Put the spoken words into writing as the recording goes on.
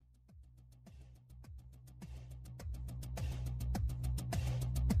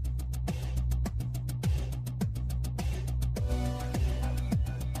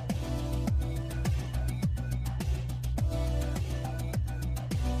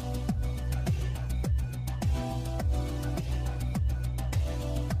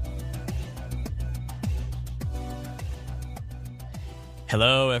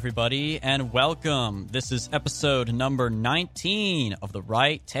Hello, everybody, and welcome. This is episode number 19 of The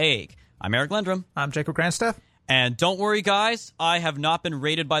Right Take. I'm Eric Lindrum. I'm Jacob Grandstaff. And don't worry, guys, I have not been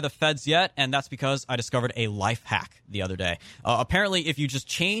raided by the feds yet, and that's because I discovered a life hack the other day. Apparently, if you just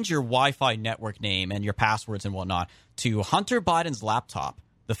change your Wi-Fi network name and your passwords and whatnot to Hunter Biden's laptop,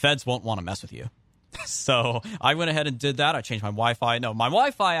 the feds won't want to mess with you. So I went ahead and did that. I changed my Wi-Fi. No, my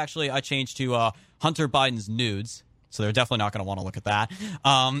Wi-Fi, actually, I changed to Hunter Biden's nudes. So they're definitely not going to want to look at that.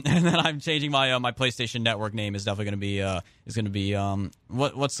 And then I'm changing my my PlayStation Network name is definitely going to be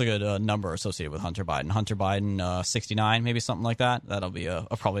what's the good number associated with Hunter Biden? Hunter Biden 69, maybe something like that. That'll be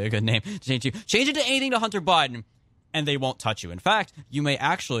probably a good name to change it to anything to Hunter Biden, and they won't touch you. In fact, you may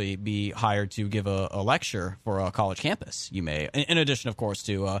actually be hired to give a lecture for a college campus. You may, in addition, of course,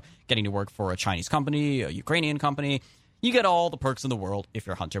 to getting to work for a Chinese company, a Ukrainian company. You get all the perks in the world if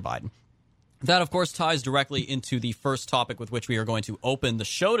you're Hunter Biden. That, of course, ties directly into the first topic with which we are going to open the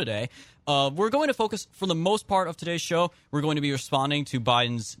show today. We're going to focus, for the most part of today's show, we're going to be responding to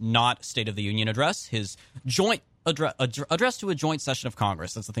Biden's not State of the Union address, his joint address to a joint session of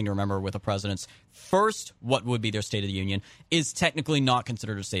Congress. That's the thing to remember with a president's first, what would be their State of the Union, is technically not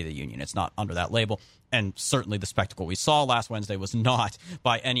considered a State of the Union. It's not under that label. And certainly the spectacle we saw last Wednesday was not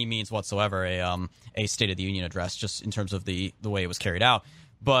by any means whatsoever a State of the Union address, just in terms of the way it was carried out.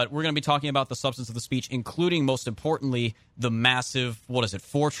 But we're going to be talking about the substance of the speech, including, most importantly, the massive,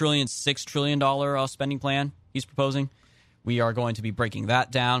 $4 trillion, $6 trillion spending plan he's proposing. We are going to be breaking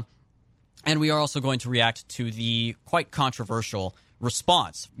that down. And we are also going to react to the quite controversial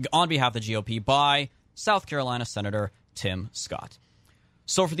response on behalf of the GOP by South Carolina Senator Tim Scott.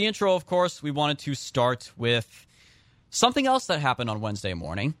 So for the intro, of course, we wanted to start with something else that happened on Wednesday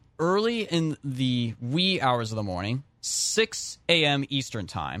morning. Early in the wee hours of the morning, 6 a.m. Eastern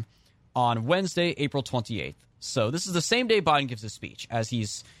Time on Wednesday, April 28th. So this is the same day Biden gives his speech, as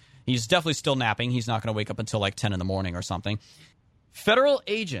he's definitely still napping. He's not going to wake up until like 10 in the morning or something. Federal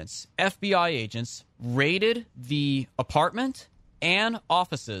agents, FBI agents, raided the apartment and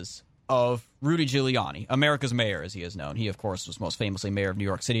offices of Rudy Giuliani, America's mayor, as he is known. He, of course, was most famously mayor of New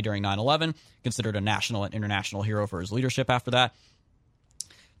York City during 9/11, considered a national and international hero for his leadership after that.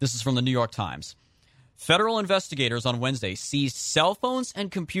 This is from the New York Times. Federal investigators on Wednesday seized cell phones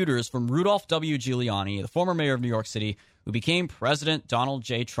and computers from Rudolph W. Giuliani, the former mayor of New York City, who became President Donald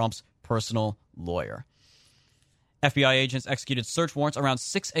J. Trump's personal lawyer. FBI agents executed search warrants around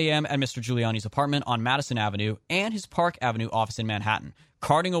 6 a.m. at Mr. Giuliani's apartment on Madison Avenue and his Park Avenue office in Manhattan,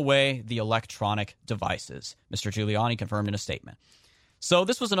 carting away the electronic devices, Mr. Giuliani confirmed in a statement. So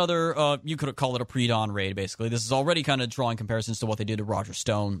this was another, you could call it a pre-dawn raid, basically. This is already kind of drawing comparisons to what they did to Roger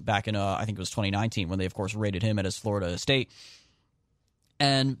Stone back in, I think it was 2019, when they, of course, raided him at his Florida estate.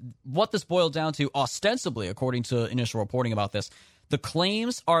 And what this boiled down to, ostensibly, according to initial reporting about this, the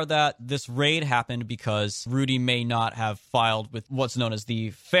claims are that this raid happened because Rudy may not have filed with what's known as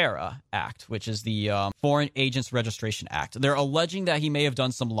the FARA Act, which is the Foreign Agents Registration Act. They're alleging that he may have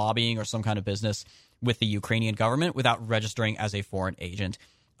done some lobbying or some kind of business with the Ukrainian government without registering as a foreign agent.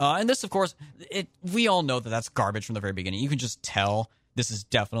 And this, of course, we all know that that's garbage from the very beginning. You can just tell this is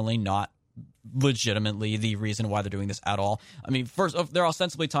definitely not legitimately the reason why they're doing this at all. I mean, first, they're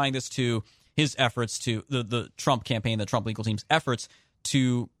ostensibly tying this to his efforts to the Trump campaign, the Trump legal team's efforts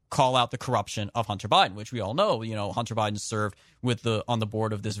to call out the corruption of Hunter Biden, which we all know. You know, Hunter Biden served on the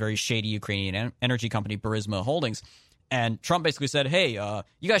board of this very shady Ukrainian energy company, Burisma Holdings. And Trump basically said, hey,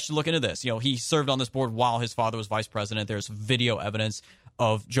 you guys should look into this. You know, he served on this board while his father was vice president. There's video evidence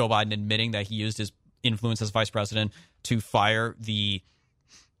of Joe Biden admitting that he used his influence as vice president to fire the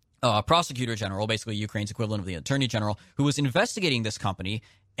prosecutor general, basically Ukraine's equivalent of the attorney general, who was investigating this company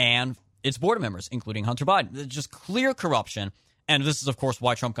and its board members, including Hunter Biden. Just clear corruption. And this is, of course,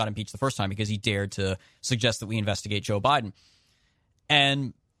 why Trump got impeached the first time, because he dared to suggest that we investigate Joe Biden.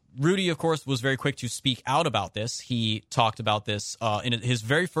 And Rudy, of course, was very quick to speak out about this. He talked about this in his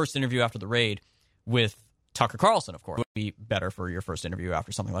very first interview after the raid with Tucker Carlson, of course. It would be better for your first interview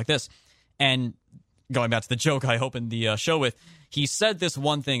after something like this. And going back to the joke I opened the show with, he said this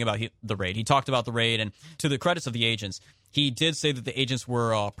one thing about the raid. He talked about the raid, and to the credits of the agents, he did say that the agents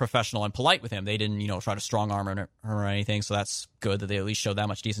were professional and polite with him. They didn't, try to strong-arm her or anything, so that's good that they at least showed that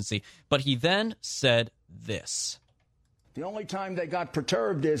much decency. But he then said this. The only time they got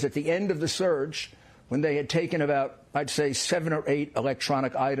perturbed is at the end of the surge, when they had taken about, I'd say, 7 or 8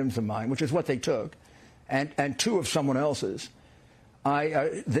 electronic items of mine, which is what they took, and 2 of someone else's.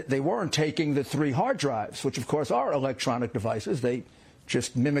 They weren't taking the 3 hard drives, which, of course, are electronic devices. They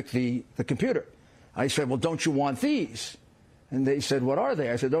just mimic the computer. I said, well, don't you want these? And they said, what are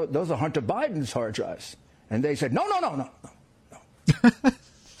they? I said, those are Hunter Biden's hard drives. And they said, no.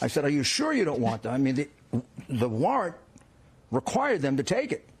 I said, are you sure you don't want them? I mean, the warrant required them to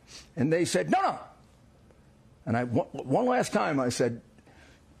take it. And they said, no. And one last time I said,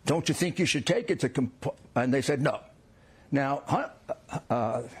 don't you think you should take it and they said no. Now,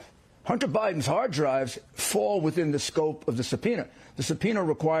 Hunter Biden's hard drives fall within the scope of the subpoena. The subpoena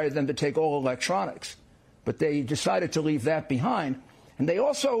required them to take all electronics, but they decided to leave that behind. And they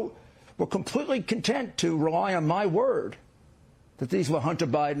also were completely content to rely on my word that these were Hunter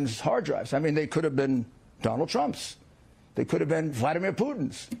Biden's hard drives. I mean, they could have been Donald Trump's. They could have been Vladimir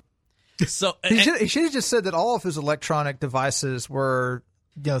Putin's. So he should have just said that all of his electronic devices were,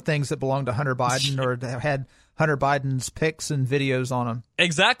 things that belonged to Hunter Biden or had Hunter Biden's pics and videos on them.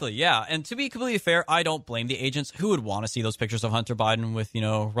 Exactly, yeah. And to be completely fair, I don't blame the agents. Who would want to see those pictures of Hunter Biden with,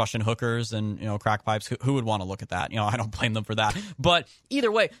 Russian hookers and, crack pipes? Who would want to look at that? I don't blame them for that. But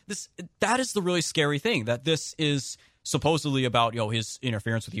either way, that is the really scary thing, that this is supposedly about, his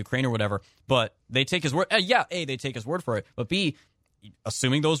interference with Ukraine or whatever. But they take his word. A, they take his word for it. But B,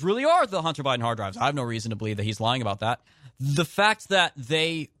 assuming those really are the Hunter Biden hard drives, I have no reason to believe that he's lying about that. The fact that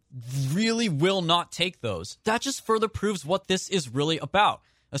they really will not take those, that just further proves what this is really about,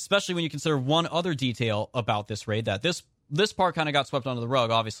 especially when you consider one other detail about this raid, that this part kind of got swept under the rug.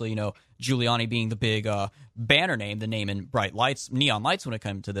 Obviously, Giuliani being the big banner name, the name in bright lights, neon lights when it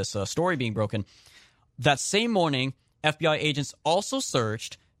came to this story being broken. That same morning, FBI agents also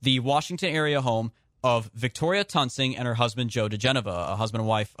searched the Washington area home of Victoria Tunsing and her husband, Joe DeGeneva, a husband and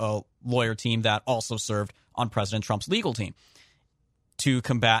wife lawyer team that also served on President Trump's legal team, to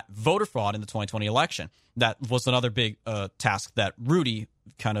combat voter fraud in the 2020 election. That was another big task that Rudy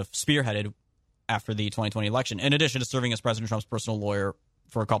kind of spearheaded after the 2020 election, in addition to serving as President Trump's personal lawyer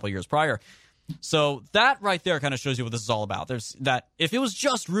for a couple of years prior. So that right there kind of shows you what this is all about. There's that if it was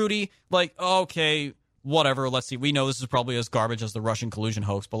just Rudy, like, okay, whatever, let's see. We know this is probably as garbage as the Russian collusion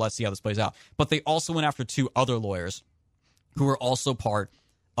hoax, but let's see how this plays out. But they also went after two other lawyers who were also part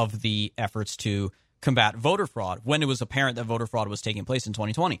of the efforts to combat voter fraud when it was apparent that voter fraud was taking place in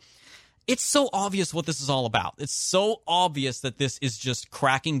 2020. It's so obvious what this is all about. It's so obvious that this is just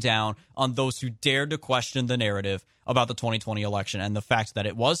cracking down on those who dared to question the narrative about the 2020 election and the fact that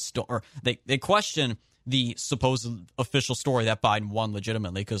it was they question the supposed official story that Biden won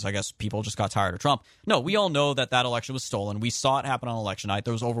legitimately, because I guess people just got tired of Trump. No, we all know that election was stolen. We saw it happen on election night.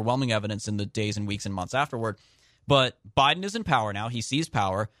 There was overwhelming evidence in the days and weeks and months afterward. But Biden is in power now. He seized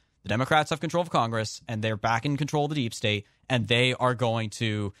power. The Democrats have control of Congress, and they're back in control of the deep state, and they are going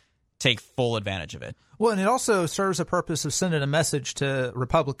to take full advantage of it. Well, and it also serves a purpose of sending a message to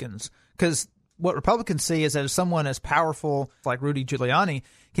Republicans, because what Republicans see is that if someone as powerful like Rudy Giuliani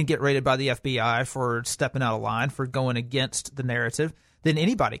can get raided by the FBI for stepping out of line, for going against the narrative, then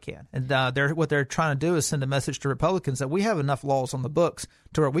anybody can. And what they're trying to do is send a message to Republicans that we have enough laws on the books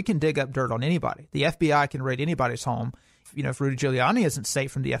to where we can dig up dirt on anybody. The FBI can raid anybody's home. If Rudy Giuliani isn't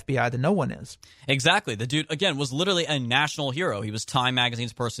safe from the FBI, then no one is. Exactly. The dude, again, was literally a national hero. He was Time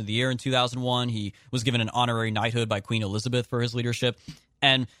Magazine's Person of the Year in 2001. He was given an honorary knighthood by Queen Elizabeth for his leadership.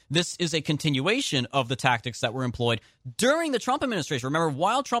 And this is a continuation of the tactics that were employed during the Trump administration. Remember,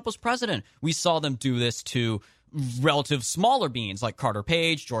 while Trump was president, we saw them do this to relative smaller beings like Carter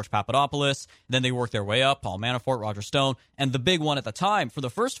Page, George Papadopoulos. Then they worked their way up, Paul Manafort, Roger Stone. And the big one at the time, for the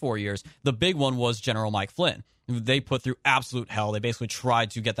first 4 years, the big one was General Mike Flynn. They put through absolute hell. They basically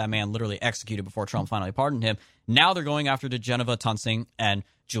tried to get that man literally executed before Trump finally pardoned him. Now they're going after DeGeneva, Tunsing, and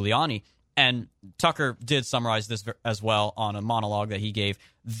Giuliani. And Tucker did summarize this as well on a monologue that he gave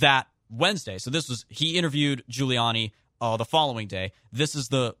that Wednesday. So he interviewed Giuliani the following day. This is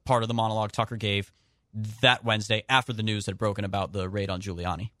the part of the monologue Tucker gave that Wednesday after the news had broken about the raid on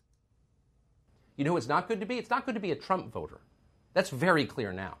Giuliani. You know who it's not good to be? It's not good to be a Trump voter. That's very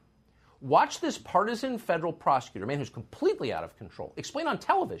clear now. Watch this partisan federal prosecutor, a man who's completely out of control, explain on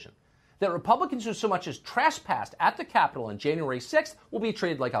television that Republicans who so much as trespassed at the Capitol on January 6th will be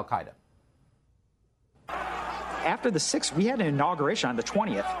treated like al-Qaeda. After the 6th, we had an inauguration on the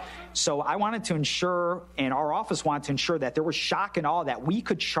 20th. So I wanted to ensure, and our office wanted to ensure, that there was shock and awe that we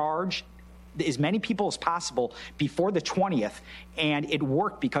could charge as many people as possible before the 20th. And it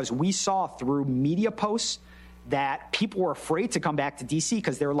worked because we saw through media posts that people were afraid to come back to D.C.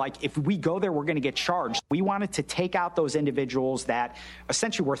 because they're like, if we go there, we're going to get charged. We wanted to take out those individuals that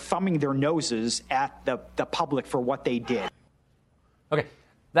essentially were thumbing their noses at the public for what they did. Okay,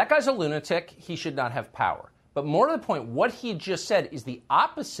 that guy's a lunatic. He should not have power. But more to the point, what he just said is the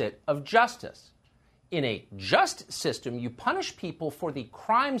opposite of justice. In a just system, you punish people for the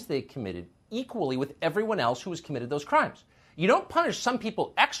crimes they committed equally with everyone else who has committed those crimes. You don't punish some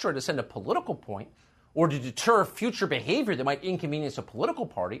people extra to send a political point. or to deter future behavior that might inconvenience a political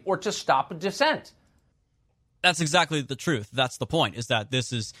party, or to stop a dissent. That's exactly the truth. That's the point, is that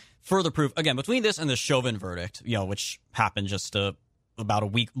this is further proof, again, between this and the Chauvin verdict, which happened just about a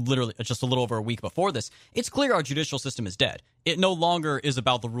week, literally just a little over a week before this. It's clear our judicial system is dead. It no longer is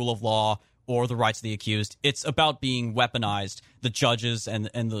about the rule of law or the rights of the accused. It's about being weaponized, the judges and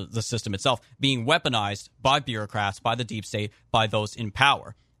the system itself being weaponized by bureaucrats, by the deep state, by those in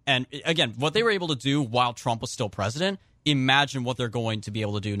power. And again, what they were able to do while Trump was still president, imagine what they're going to be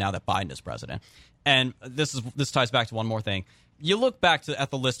able to do now that Biden is president. And this ties back to one more thing. You look back at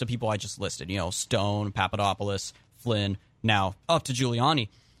the list of people I just listed, Stone, Papadopoulos, Flynn, now up to Giuliani.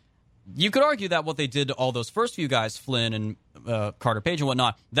 You could argue that what they did to all those first few guys, Flynn and Carter Page and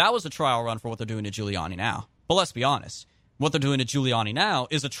whatnot, that was a trial run for what they're doing to Giuliani now. But let's be honest. What they're doing to Giuliani now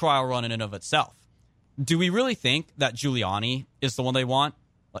is a trial run in and of itself. Do we really think that Giuliani is the one they want?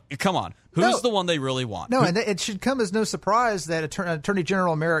 Come on. Who's the one they really want? No, and it should come as no surprise that Attorney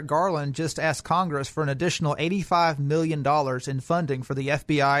General Merrick Garland just asked Congress for an additional $85 million in funding for the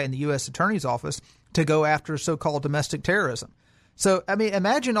FBI and the U.S. Attorney's Office to go after so-called domestic terrorism. So, I mean,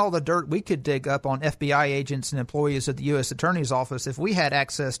 imagine all the dirt we could dig up on FBI agents and employees of the U.S. Attorney's Office if we had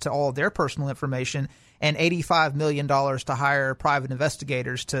access to all of their personal information and $85 million to hire private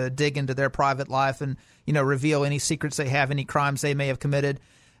investigators to dig into their private life and, reveal any secrets they have, any crimes they may have committed.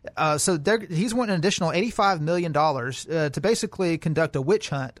 So he's wanting an additional $85 million to basically conduct a witch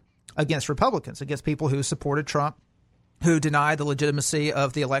hunt against Republicans, against people who supported Trump, who deny the legitimacy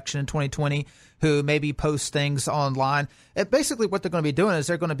of the election in 2020, who maybe post things online. Basically, what they're going to be doing is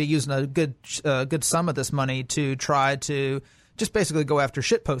they're going to be using a good sum of this money to try to just basically go after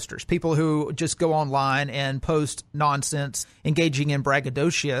shit posters, people who just go online and post nonsense, engaging in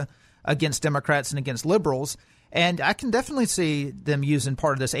braggadocio against Democrats and against liberals. And I can definitely see them using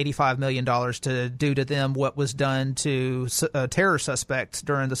part of this $85 million to do to them what was done to terror suspects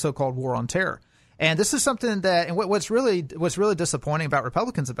during the so-called war on terror. And this is something that, and what's really disappointing about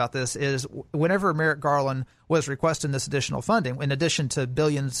Republicans about this is whenever Merrick Garland was requesting this additional funding, in addition to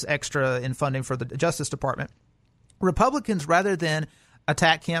billions extra in funding for the Justice Department, Republicans, rather than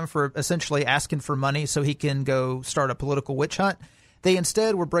attack him for essentially asking for money so he can go start a political witch hunt, they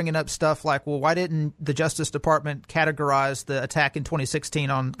instead were bringing up stuff like, well, why didn't the Justice Department categorize the attack in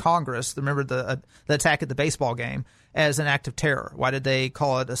 2016 on Congress, remember the attack at the baseball game, as an act of terror? Why did they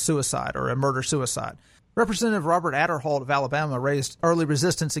call it a suicide or a murder-suicide? Representative Robert Adderholt of Alabama raised early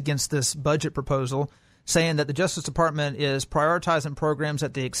resistance against this budget proposal, saying that the Justice Department is prioritizing programs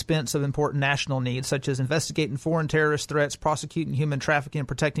at the expense of important national needs, such as investigating foreign terrorist threats, prosecuting human trafficking, and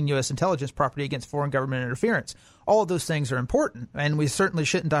protecting U.S. intelligence property against foreign government interference. All of those things are important, and we certainly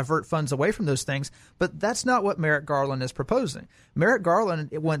shouldn't divert funds away from those things, but that's not what Merrick Garland is proposing. Merrick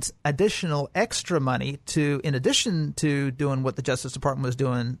Garland wants additional extra money in addition to doing what the Justice Department was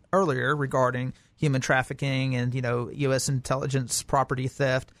doing earlier regarding human trafficking and, U.S. intelligence property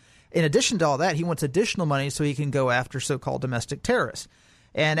theft. In addition to all that, he wants additional money so he can go after so-called domestic terrorists.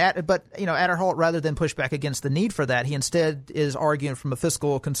 But Adderholt, rather than push back against the need for that, he instead is arguing from a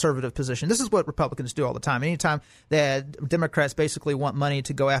fiscal conservative position. This is what Republicans do all the time. Anytime that Democrats basically want money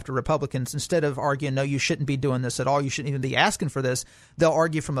to go after Republicans, instead of arguing, no, you shouldn't be doing this at all, you shouldn't even be asking for this, they'll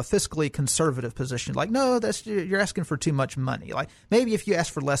argue from a fiscally conservative position. Like, no, you're asking for too much money. Like, maybe if you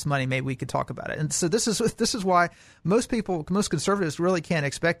ask for less money, maybe we could talk about it. And so this is why most conservatives really can't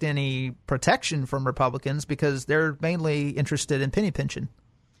expect any protection from Republicans, because they're mainly interested in penny pinching.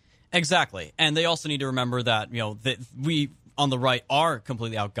 Exactly. And they also need to remember that, that we on the right are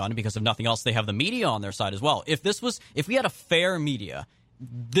completely outgunned because of nothing else. They have the media on their side as well. If we had a fair media,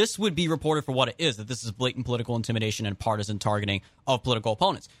 this would be reported for what it is, that this is blatant political intimidation and partisan targeting of political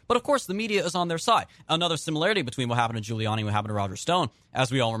opponents. But of course, the media is on their side. Another similarity between what happened to Giuliani and what happened to Roger Stone, as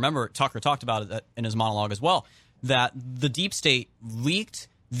we all remember, Tucker talked about it in his monologue as well, that the deep state leaked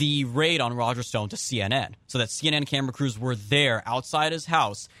the raid on Roger Stone to CNN, so that CNN camera crews were there outside his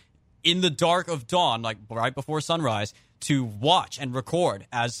house in the dark of dawn, like right before sunrise, to watch and record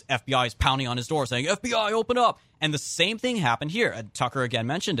as FBI is pounding on his door saying, FBI, open up. And the same thing happened here. And Tucker again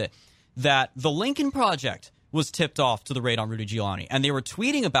mentioned it, that the Lincoln Project was tipped off to the raid on Rudy Giuliani. And they were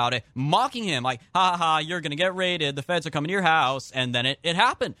tweeting about it, mocking him like, ha ha, you're going to get raided. The feds are coming to your house. And then it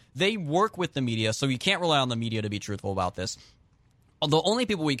happened. They work with the media, so you can't rely on the media to be truthful about this. The only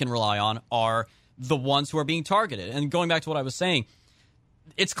people we can rely on are the ones who are being targeted. And going back to what I was saying,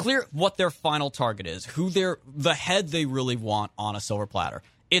 it's clear what their final target is, the head they really want on a silver platter.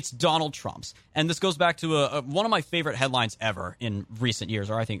 It's Donald Trump's. And this goes back to one of my favorite headlines ever in recent years,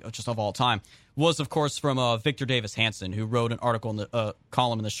 or I think just of all time, was, of course, from Victor Davis Hanson, who wrote an article in the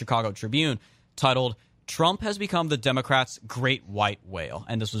column in the Chicago Tribune titled "Trump Has Become the Democrats' Great White Whale,"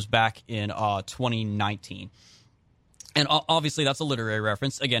 and this was back in 2019. And obviously, that's a literary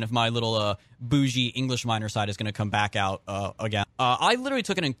reference. Again, if my little bougie English minor side is going to come back out again. I literally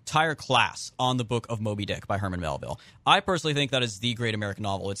took an entire class on the book of Moby Dick by Herman Melville. I personally think that is the great American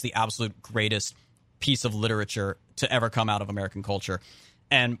novel. It's the absolute greatest piece of literature to ever come out of American culture.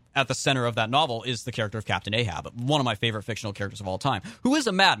 And at the center of that novel is the character of Captain Ahab, one of my favorite fictional characters of all time, who is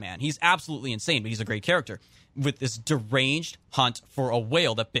a madman. He's absolutely insane, but he's a great character with this deranged hunt for a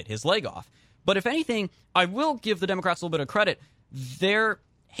whale that bit his leg off. But if anything, I will give the Democrats a little bit of credit. Their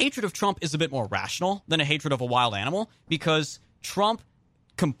hatred of Trump is a bit more rational than a hatred of a wild animal, because Trump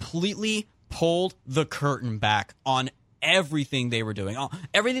completely pulled the curtain back on everything they were doing,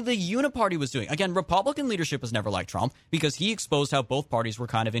 everything the Uniparty was doing. Again, Republican leadership has never liked Trump because he exposed how both parties were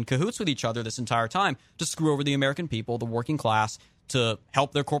kind of in cahoots with each other this entire time to screw over the American people, the working class, to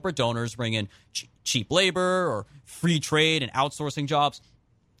help their corporate donors bring in cheap labor or free trade and outsourcing jobs.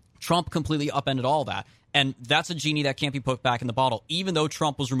 Trump completely upended all that. And that's a genie that can't be put back in the bottle. Even though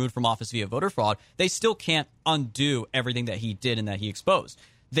Trump was removed from office via voter fraud, they still can't undo everything that he did and that he exposed.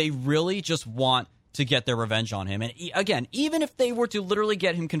 They really just want to get their revenge on him. And again, even if they were to literally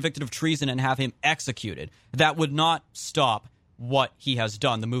get him convicted of treason and have him executed, that would not stop what he has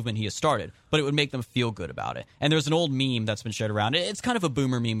done, the movement he has started. But it would make them feel good about it. And there's an old meme that's been shared around. It's kind of a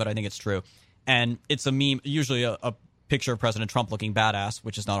boomer meme, but I think it's true. And it's a meme, usually a picture of President Trump looking badass,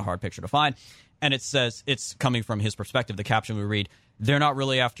 which is not a hard picture to find. And it says, it's coming from his perspective. The caption would read, "They're not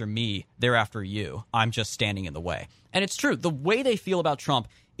really after me, they're after you. I'm just standing in the way." And it's true. The way they feel about Trump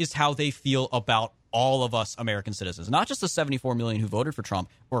is how they feel about all of us American citizens, not just the 74 million who voted for Trump,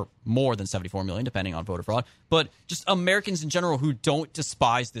 or more than 74 million, depending on voter fraud, but just Americans in general who don't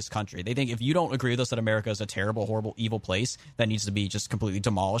despise this country. They think if you don't agree with us that America is a terrible, horrible, evil place that needs to be just completely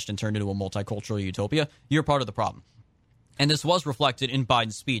demolished and turned into a multicultural utopia, you're part of the problem. And this was reflected in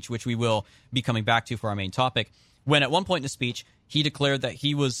Biden's speech, which we will be coming back to for our main topic, when at one point in the speech, he declared that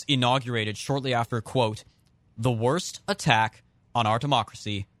he was inaugurated shortly after, quote, "the worst attack on our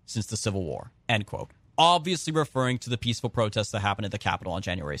democracy since the Civil War," end quote. Obviously referring to the peaceful protests that happened at the Capitol on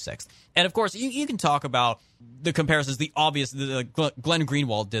January 6th. And of course, you can talk about the comparisons, the obvious, Glenn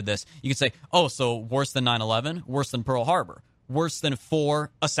Greenwald did this. You could say, oh, so worse than 9/11, worse than Pearl Harbor, worse than 4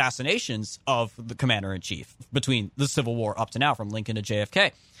 assassinations of the commander-in-chief between the Civil War up to now, from Lincoln to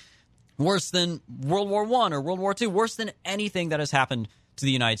JFK. Worse than World War I or World War II, worse than anything that has happened to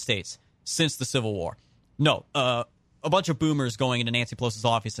the United States since the Civil War. No, a bunch of boomers going into Nancy Pelosi's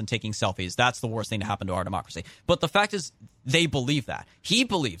office and taking selfies. That's the worst thing to happen to our democracy. But the fact is, they believe that. He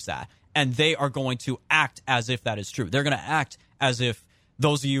believes that. And they are going to act as if that is true. They're going to act as if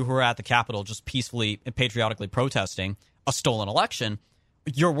those of you who are at the Capitol just peacefully and patriotically protesting a stolen election,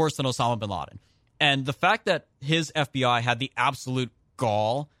 you're worse than Osama bin Laden. And the fact that his FBI had the absolute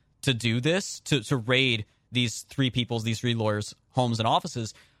gall to do this, to raid these 3 people's, these 3 lawyers' homes and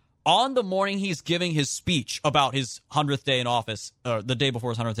offices, on the morning he's giving his speech about his 100th day in office, or the day before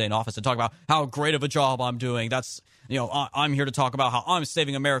his 100th day in office, to talk about how great of a job I'm doing. That's, I'm here to talk about how I'm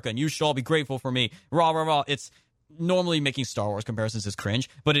saving America and you should all be grateful for me. Rah, rah, rah. It's normally making Star Wars comparisons is cringe,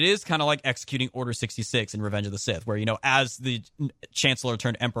 but it is kind of like executing Order 66 in Revenge of the Sith, where, as the Chancellor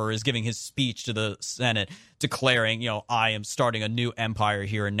turned Emperor is giving his speech to the Senate, declaring, I am starting a new empire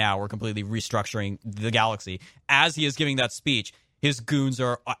here and now. We're completely restructuring the galaxy. As he is giving that speech, his goons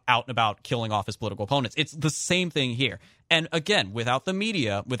are out and about killing off his political opponents. It's the same thing here. And again, without the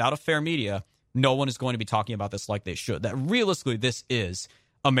media, without a fair media, no one is going to be talking about this like they should. That realistically, this is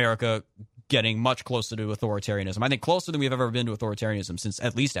America getting much closer to authoritarianism. I think closer than we've ever been to authoritarianism since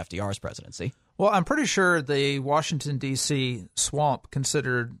at least FDR's presidency. Well, I'm pretty sure the Washington, D.C. swamp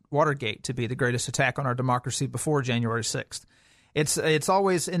considered Watergate to be the greatest attack on our democracy before January 6th. It's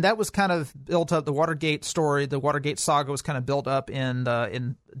always, and that was kind of built up. The Watergate story, the Watergate saga was kind of built up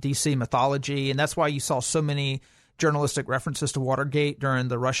in D.C. mythology, and that's why you saw so many journalistic references to Watergate during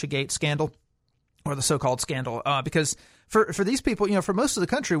the Russiagate scandal, or the so-called scandal, because for these people, for most of the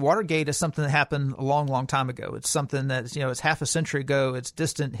country, Watergate is something that happened a long, long time ago. It's something that's, it's half a century ago. It's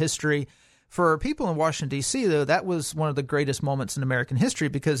distant history. For people in Washington, D.C., though, that was one of the greatest moments in American history,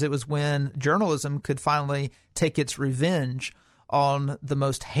 because it was when journalism could finally take its revenge on the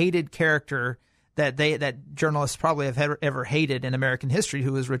most hated character that journalists probably have ever hated in American history,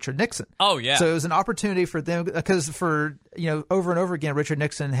 who was Richard Nixon. Oh, yeah. So it was an opportunity for them, because for over and over again, Richard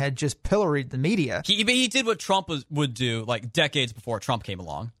Nixon had just pilloried the media. He did what Trump would do like decades before Trump came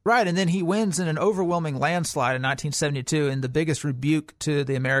along. Right, and then he wins in an overwhelming landslide in 1972 in the biggest rebuke to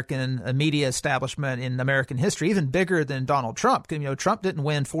the American media establishment in American history, even bigger than Donald Trump. Trump didn't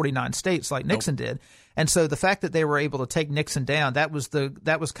win 49 states like Nixon did. And so the fact that they were able to take Nixon down, that was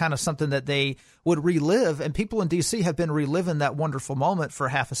kind of something that they would relive. And people in D.C. have been reliving that wonderful moment for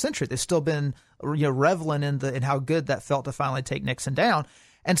half a century. They've still been reveling in how good that felt to finally take Nixon down.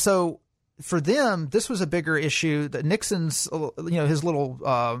 And so for them, this was a bigger issue that Nixon's, his little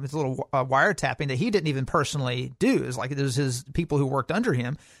wiretapping that he didn't even personally do. Is like it was his people who worked under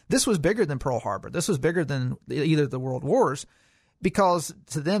him. This was bigger than Pearl Harbor. This was bigger than either of the world wars. Because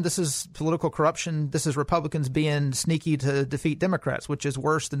to them, this is political corruption. This is Republicans being sneaky to defeat Democrats, which is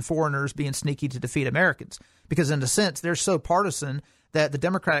worse than foreigners being sneaky to defeat Americans. Because in a sense, they're so partisan that the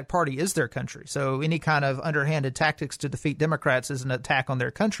Democratic Party is their country. So any kind of underhanded tactics to defeat Democrats is an attack on their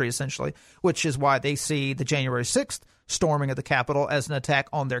country, essentially, which is why they see the January 6th storming of the Capitol as an attack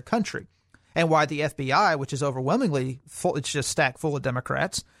on their country. And why the FBI, which is overwhelmingly full, it's just stacked full of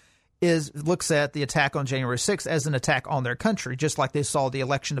Democrats, looks at the attack on January 6th as an attack on their country, just like they saw the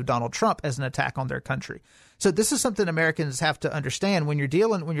election of Donald Trump as an attack on their country. So this is something Americans have to understand when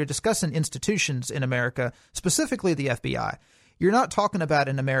you're discussing institutions in America, specifically the FBI. You're not talking about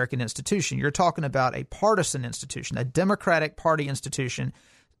an American institution. You're talking about a partisan institution, a Democratic Party institution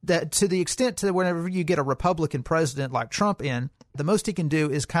that to the extent to whenever you get a Republican president like Trump in, the most he can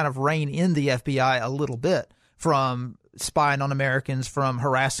do is kind of rein in the FBI a little bit from spying on Americans, from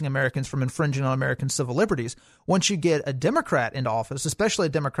harassing Americans, from infringing on American civil liberties. Once you get a Democrat into office, especially a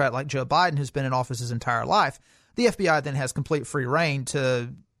Democrat like Joe Biden, who's been in office his entire life, the FBI then has complete free reign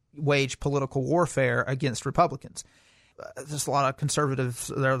to wage political warfare against Republicans. There's a lot of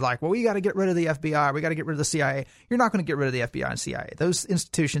conservatives, they're like, well, we got to get rid of the FBI. We got to get rid of the CIA. You're not going to get rid of the FBI and CIA. Those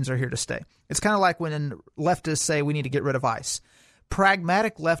institutions are here to stay. It's kind of like when leftists say we need to get rid of ICE.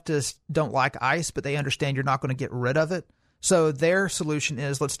 Pragmatic leftists don't like ICE, but they understand you're not going to get rid of it. So their solution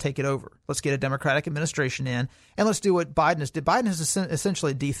is let's take it over. Let's get a Democratic administration in, and let's do what Biden has did. Biden has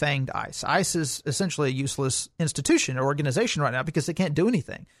essentially defanged ICE. ICE is essentially a useless institution or organization right now because they can't do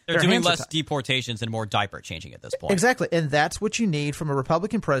anything. They're doing less deportations and more diaper changing at this point. Exactly, and that's what you need from a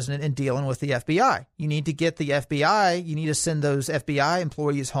Republican president in dealing with the FBI. You need to get the FBI, you need to send those FBI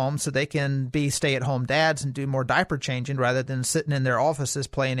employees home so they can be stay-at-home dads and do more diaper changing rather than sitting in their offices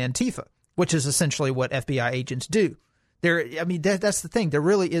playing Antifa, which is essentially what FBI agents do. That's the thing. There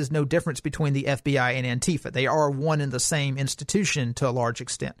really is no difference between the FBI and Antifa. They are one and the same institution to a large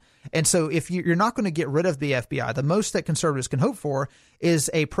extent. And so if you're not going to get rid of the FBI, the most that conservatives can hope for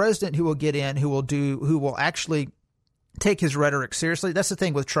is a president who will get in, who will actually take his rhetoric seriously. That's the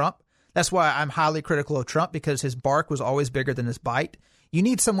thing with Trump. That's why I'm highly critical of Trump, because his bark was always bigger than his bite. You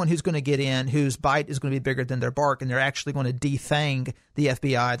need someone who's going to get in, whose bite is going to be bigger than their bark, and they're actually going to defang the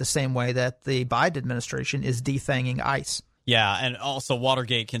FBI the same way that the Biden administration is defanging ICE. Yeah, and also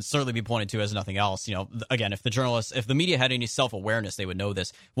Watergate can certainly be pointed to as nothing else. Again, if the media had any self-awareness, they would know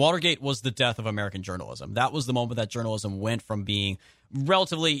this. Watergate was the death of American journalism. That was the moment that journalism went from being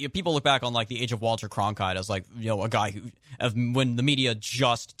relatively, people look back on like the age of Walter Cronkite as like, a guy who, when the media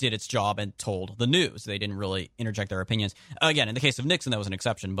just did its job and told the news. They didn't really interject their opinions. Again, in the case of Nixon, that was an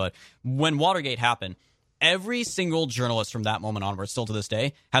exception. But when Watergate happened, every single journalist from that moment onward, still to this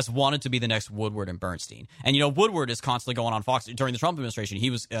day, has wanted to be the next Woodward and Bernstein. And, Woodward is constantly going on Fox. During the Trump administration, he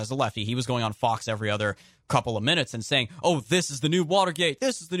was, as a lefty, he was going on Fox every other couple of minutes and saying, oh, this is the new Watergate.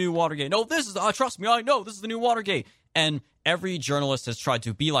 This is the new Watergate. No, this is, trust me, I know, this is the new Watergate. And every journalist has tried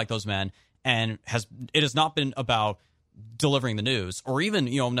to be like those men, and it has not been about delivering the news or even,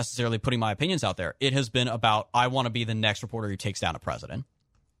 necessarily putting my opinions out there. It has been about, I want to be the next reporter who takes down a president.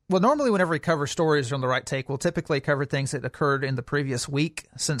 Well, normally whenever we cover stories on The Right Take, we'll typically cover things that occurred in the previous week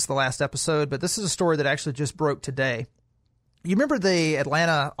since the last episode, but this is a story that actually just broke today. You remember the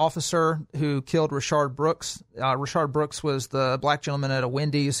Atlanta officer who killed Rashard Brooks? Rashard Brooks was the black gentleman at a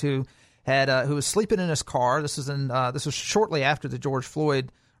Wendy's who was sleeping in his car. This was shortly after the George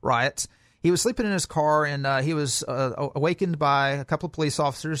Floyd riots. He was sleeping in his car, and he was awakened by a couple of police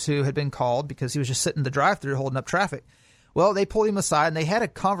officers who had been called because he was just sitting in the drive-thru holding up traffic. Well, they pulled him aside, and they had a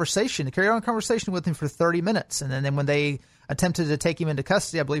carried on a conversation with him for 30 minutes. And then when they attempted to take him into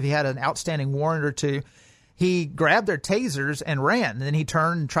custody, I believe he had an outstanding warrant or two, he grabbed their tasers and ran. And then he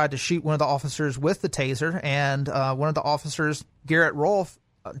turned and tried to shoot one of the officers with the taser, and one of the officers, Garrett Rolfe,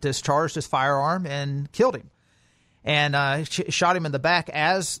 discharged his firearm and killed him. And shot him in the back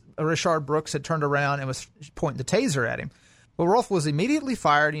as Rayshard Brooks had turned around and was pointing the taser at him. Well, Rolfe was immediately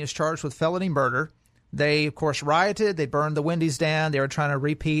fired, and he was charged with felony murder. They, of course, rioted. They burned the Wendy's down. They were trying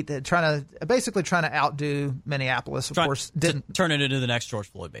to basically trying to outdo Minneapolis. Of course, didn't turn it into the next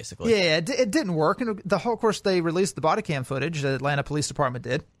George Floyd, basically. Yeah, it didn't work. And of course, they released the body cam footage. The Atlanta Police Department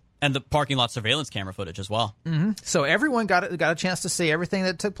did. And the parking lot surveillance camera footage as well. Mm-hmm. So everyone got a chance to see everything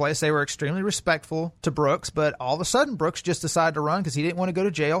that took place. They were extremely respectful to Brooks, but all of a sudden, Brooks just decided to run because he didn't want to go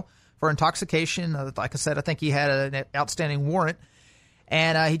to jail for intoxication. Like I said, I think he had an outstanding warrant.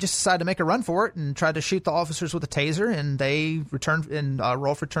 And he just decided to make a run for it and tried to shoot the officers with a taser, and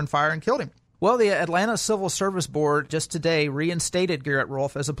Rolfe returned fire and killed him. Well, the Atlanta Civil Service Board just today reinstated Garrett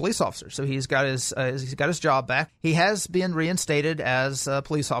Rolfe as a police officer, so he's got his job back. He has been reinstated as a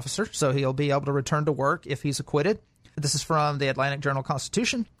police officer, so he'll be able to return to work if he's acquitted. This is from the Atlantic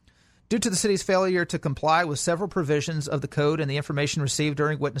Journal-Constitution. Due to the city's failure to comply with several provisions of the code and the information received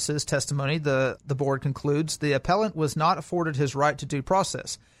during witnesses' testimony, the board concludes the appellant was not afforded his right to due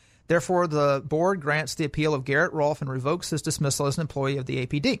process. Therefore, the board grants the appeal of Garrett Rolfe and revokes his dismissal as an employee of the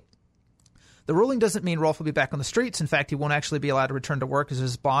APD. The ruling doesn't mean Rolfe will be back on the streets. In fact, he won't actually be allowed to return to work as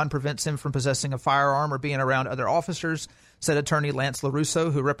his bond prevents him from possessing a firearm or being around other officers, said attorney Lance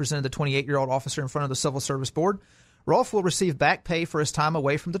LaRusso, who represented the 28-year-old officer in front of the Civil Service Board. Rolfe will receive back pay for his time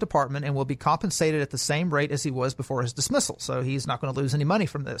away from the department and will be compensated at the same rate as he was before his dismissal, so he's not going to lose any money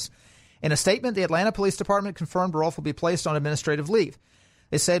from this. In a statement, the Atlanta Police Department confirmed Rolfe will be placed on administrative leave.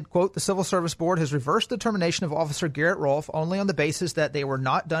 They said, quote, the Civil Service Board has reversed the termination of Officer Garrett Rolfe only on the basis that they were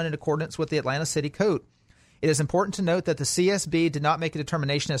not done in accordance with the Atlanta City Code. It is important to note that the CSB did not make a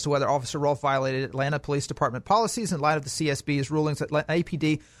determination as to whether Officer Rolfe violated Atlanta Police Department policies. In light of the CSB's rulings,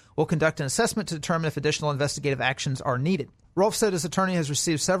 APD will conduct an assessment to determine if additional investigative actions are needed. Rolfe said his attorney has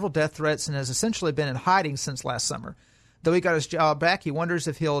received several death threats and has essentially been in hiding since last summer. Though he got his job back, he wonders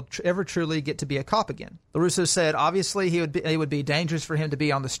if he'll ever truly get to be a cop again. LaRusso said, obviously, it would be dangerous for him to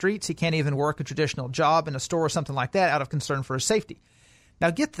be on the streets. He can't even work a traditional job in a store or something like that out of concern for his safety.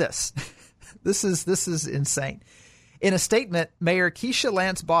 Now, get this. This is insane. In a statement, Mayor Keisha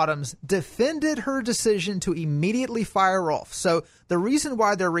Lance Bottoms defended her decision to immediately fire Rolfe. So the reason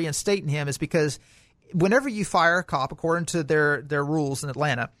why they're reinstating him is because whenever you fire a cop, according to their rules in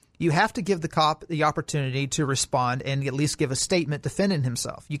Atlanta, you have to give the cop the opportunity to respond and at least give a statement defending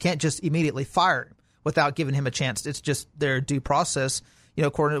himself. You can't just immediately fire him without giving him a chance. It's just their due process.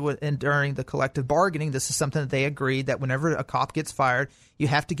 According to and during the collective bargaining, this is something that they agreed that whenever a cop gets fired, you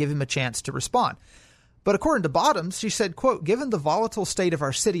have to give him a chance to respond. But according to Bottoms, she said, quote, given the volatile state of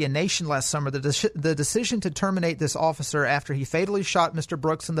our city and nation last summer, the decision to terminate this officer after he fatally shot Mr.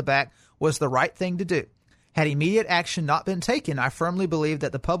 Brooks in the back was the right thing to do. Had immediate action not been taken, I firmly believe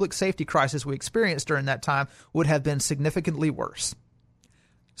that the public safety crisis we experienced during that time would have been significantly worse.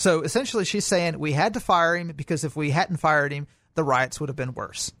 So essentially she's saying we had to fire him because if we hadn't fired him, the riots would have been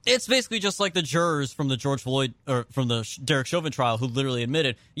worse. It's basically just like the jurors from the George Floyd or from the Derek Chauvin trial who literally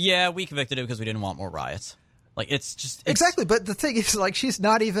admitted, yeah, we convicted him because we didn't want more riots. Exactly. But the thing is, she's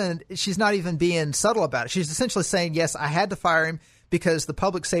not even being subtle about it. She's essentially saying, yes, I had to fire him because the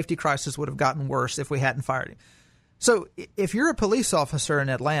public safety crisis would have gotten worse if we hadn't fired him. So if you're a police officer in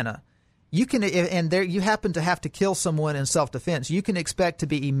Atlanta, you happen to have to kill someone in self-defense, you can expect to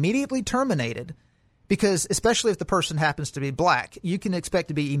be immediately terminated. Because especially if the person happens to be black, you can expect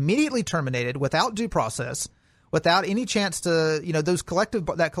to be immediately terminated without due process, without any chance to,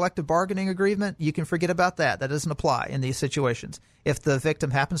 that collective bargaining agreement, you can forget about that. That doesn't apply in these situations. If the victim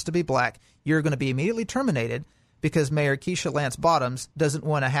happens to be black, you're going to be immediately terminated because Mayor Keisha Lance Bottoms doesn't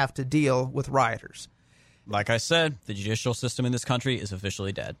want to have to deal with rioters. Like I said, the judicial system in this country is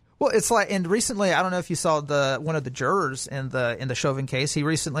officially dead. Well, it's like, and recently, I don't know if you saw one of the jurors in the Chauvin case. He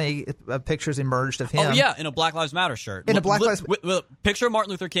recently pictures emerged of him. Oh yeah, in a Black Lives Matter shirt. In a Black Lives picture of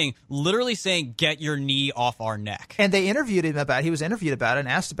Martin Luther King literally saying, "Get your knee off our neck." And they interviewed him about it. He was interviewed about it and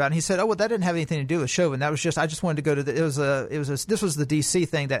asked about it. And he said, "Oh, well, that didn't have anything to do with Chauvin. That was just I just wanted to go to this was the DC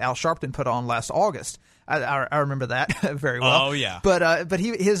thing that Al Sharpton put on last August." I remember that very well. Oh yeah. But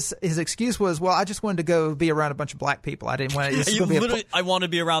his excuse was, well, I just wanted to go be around a bunch of black people. I didn't want to. I want to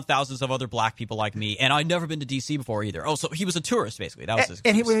be around thousands of other black people like me, and I'd never been to DC before either. Oh, so he was a tourist basically. That was his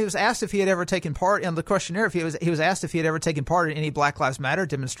excuse. And he was asked if he had ever taken part in the questionnaire. He was asked if he had ever taken part in any Black Lives Matter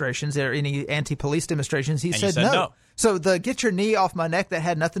demonstrations or any anti-police demonstrations. He said no. So the "get your knee off my neck" that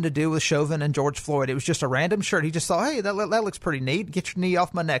had nothing to do with Chauvin and George Floyd. It was just a random shirt. He just thought, hey, that looks pretty neat. Get your knee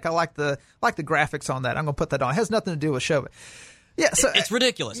off my neck. I like the graphics on that. I'm going to put that on. It has nothing to do with Chauvin. Yeah, so it's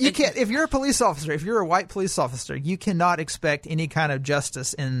ridiculous. You can't. If you're a police officer, if you're a white police officer, you cannot expect any kind of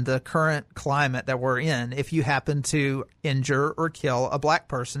justice in the current climate that we're in if you happen to injure or kill a black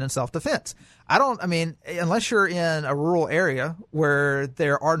person in self-defense. Unless you're in a rural area where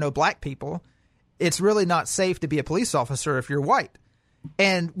there are no black people, it's really not safe to be a police officer if you're white.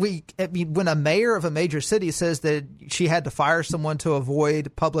 And when a mayor of a major city says that she had to fire someone to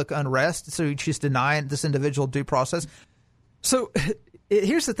avoid public unrest, so she's denying this individual due process. So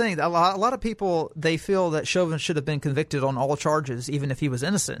here's the thing. A lot of people, they feel that Chauvin should have been convicted on all charges, even if he was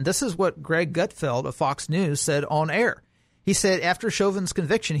innocent. And this is what Greg Gutfeld of Fox News said on air. He said after Chauvin's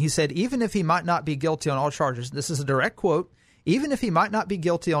conviction, he said, even if he might not be guilty on all charges, this is a direct quote, even if he might not be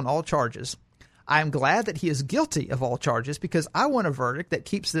guilty on all charges, I am glad that he is guilty of all charges because I want a verdict that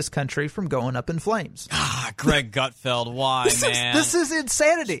keeps this country from going up in flames. Greg Gutfeld, why, man? This is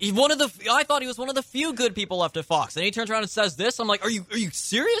insanity. I thought he was one of the few good people left at Fox, and he turns around and says this. I'm like, are you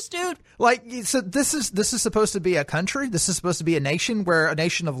serious, dude? Like, so this is supposed to be a country. This is supposed to be a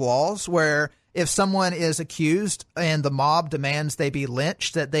nation of laws, where if someone is accused and the mob demands they be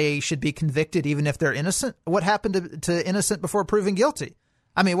lynched, that they should be convicted even if they're innocent. What happened to innocent before proven guilty?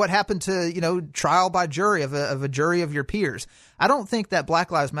 I mean, what happened to, trial by jury of a jury of your peers? I don't think that Black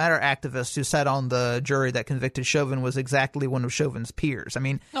Lives Matter activist who sat on the jury that convicted Chauvin was exactly one of Chauvin's peers. I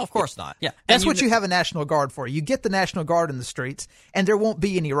mean, no, of course not. Yeah, that's what you have a National Guard for. You get the National Guard in the streets, and there won't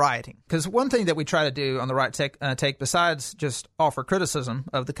be any rioting. Because one thing that we try to do on the Right Take, besides just offer criticism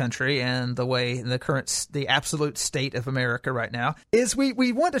of the country and the way the absolute state of America right now, is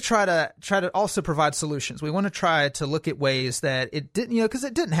we want to try to also provide solutions. We want to try to look at ways that it didn't, because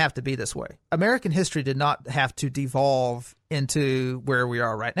it didn't have to be this way. American history did not have to devolve into where we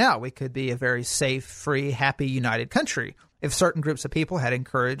are right now. We could be a very safe, free, happy, united country if certain groups of people had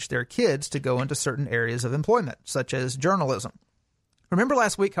encouraged their kids to go into certain areas of employment, such as journalism. Remember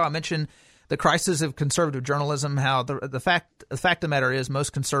last week how I mentioned the crisis of conservative journalism, how the fact of the matter is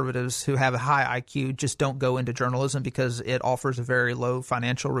most conservatives who have a high IQ just don't go into journalism because it offers a very low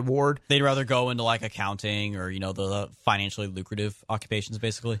financial reward. They'd rather go into like accounting or, the financially lucrative occupations,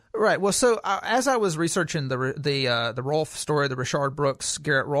 basically. Right. Well, so as I was researching the Rolfe story, the Rashard Brooks,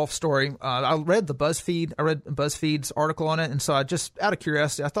 Garrett Rolfe story, I read BuzzFeed's article on it. And so I just, out of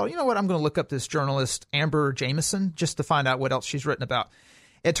curiosity, I thought, you know what, I'm going to look up this journalist, Amber Jamieson, just to find out what else she's written about.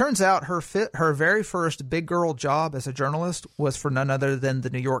 It turns out her very first big girl job as a journalist was for none other than the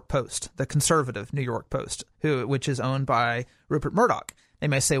New York Post, the conservative New York Post, which is owned by Rupert Murdoch. They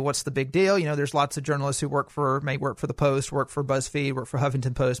may say, what's the big deal? There's lots of journalists who may work for the Post, work for BuzzFeed, work for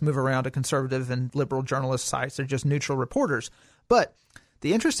Huffington Post, move around to conservative and liberal journalist sites. They're just neutral reporters. But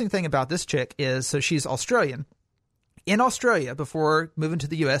the interesting thing about this chick is, so she's Australian. In Australia, before moving to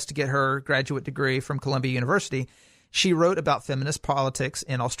the U.S. to get her graduate degree from Columbia University, she wrote about feminist politics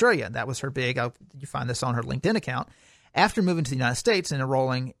in Australia. That was her big. You find this on her LinkedIn account. After moving to the United States and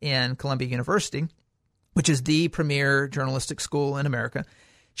enrolling in Columbia University, which is the premier journalistic school in America,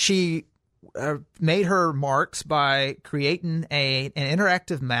 she made her marks by creating an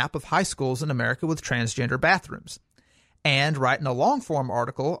interactive map of high schools in America with transgender bathrooms and writing a long-form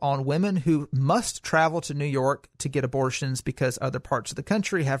article on women who must travel to New York to get abortions because other parts of the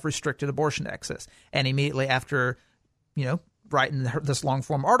country have restricted abortion access. And immediately after writing this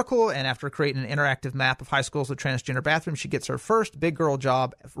long-form article and after creating an interactive map of high schools with transgender bathrooms, she gets her first big girl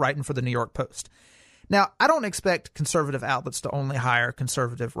job writing for the New York Post. Now, I don't expect conservative outlets to only hire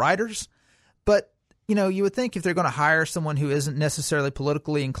conservative writers, but, you would think if they're going to hire someone who isn't necessarily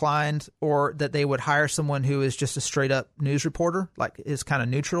politically inclined, or that they would hire someone who is just a straight-up news reporter, like is kind of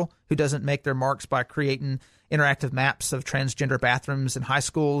neutral, who doesn't make their marks by creating interactive maps of transgender bathrooms in high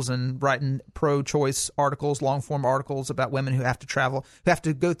schools and writing pro-choice articles, long-form articles about women who have to travel, who have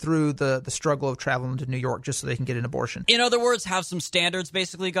to go through the struggle of traveling to New York just so they can get an abortion. In other words, have some standards,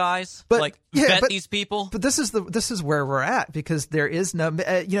 basically, guys. But vet these people. But this is where we're at, because there is no,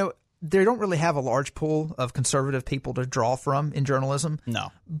 they don't really have a large pool of conservative people to draw from in journalism.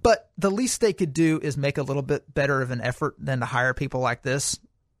 No. But the least they could do is make a little bit better of an effort than to hire people like this.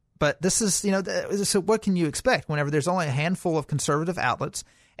 But this is, so what can you expect whenever there's only a handful of conservative outlets,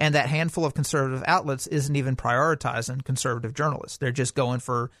 and that handful of conservative outlets isn't even prioritizing conservative journalists? They're just going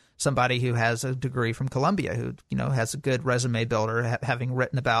for somebody who has a degree from Columbia, who, has a good resume builder, having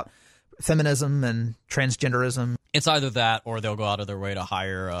written about feminism and transgenderism. It's either that, or they'll go out of their way to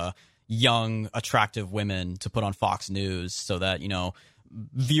hire young, attractive women to put on Fox News so that,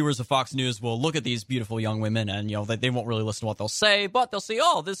 viewers of Fox News will look at these beautiful young women and, they won't really listen to what they'll say, but they'll say,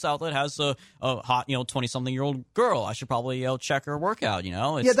 oh, this outlet has a hot, 20-something-year-old girl. I should probably check her workout,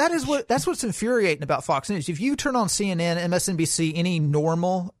 Yeah, that's what's infuriating about Fox News. If you turn on CNN, MSNBC, any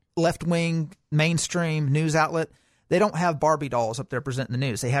normal left-wing mainstream news outlet, they don't have Barbie dolls up there presenting the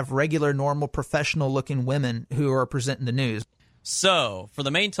news. They have regular, normal, professional-looking women who are presenting the news. So, for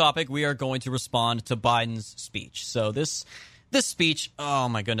the main topic, we are going to respond to Biden's speech. So this This speech, oh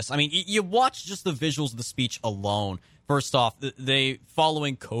my goodness. I mean, you watch just the visuals of the speech alone. First off, they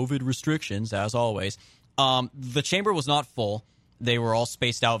following COVID restrictions, as always. The chamber was not full. They were all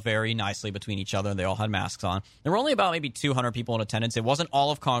spaced out very nicely between each other, and they all had masks on. There were only about maybe 200 people in attendance. It wasn't all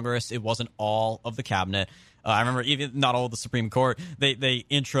of Congress. It wasn't all of the cabinet. I remember even not all of the Supreme Court. They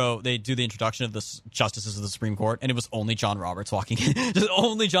do the introduction of the justices of the Supreme Court, and it was only John Roberts walking in. Just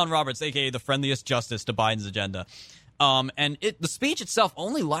only John Roberts, a.k.a. the friendliest justice to Biden's agenda. And the speech itself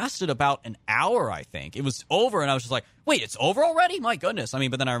only lasted about an hour, I think. It was over, and I was just like, wait, it's over already? My goodness. I mean,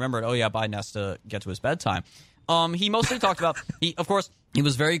 but then I remembered, oh, yeah, Biden has to get to his bedtime. He mostly talked about, he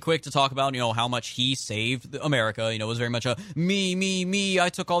was very quick to talk about, how much he saved America. It was very much a me. I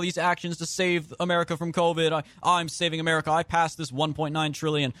took all these actions to save America from COVID. I'm saving America. I passed this $1.9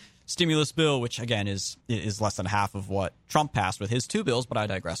 trillion stimulus bill, which, again, is less than half of what Trump passed with his 2 bills, but I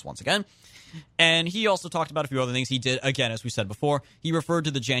digress once again. And he also talked about a few other things. He did, again, as we said before, he referred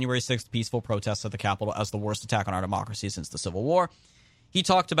to the January 6th peaceful protests at the Capitol as the worst attack on our democracy since the Civil War. He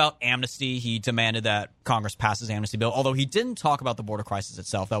talked about amnesty. He demanded that Congress pass his amnesty bill, although he didn't talk about the border crisis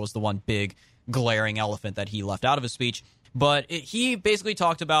itself. That was the one big glaring elephant that he left out of his speech. But he basically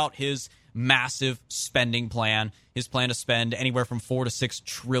talked about his massive spending plan, his plan to spend anywhere from $4 to $6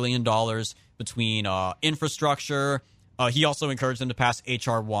 trillion between infrastructure. He also encouraged them to pass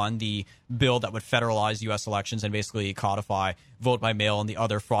H.R. 1, the bill that would federalize U.S. elections and basically codify vote by mail and the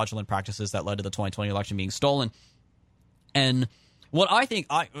other fraudulent practices that led to the 2020 election being stolen. And what I think,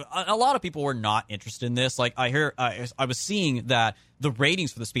 a lot of people were not interested in this. Like, I was seeing that the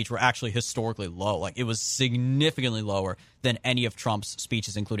ratings for the speech were actually historically low. Like, it was significantly lower than any of Trump's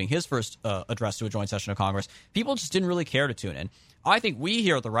speeches, including his first address to a joint session of Congress. People just didn't really care to tune in. I think we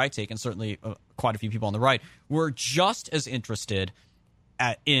here at the Right Take, and certainly quite a few people on the right, were just as interested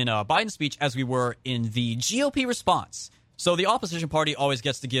in Biden's speech as we were in the GOP response. So the opposition party always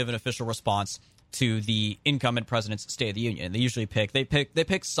gets to give an official response to the incumbent president's State of the Union. And they usually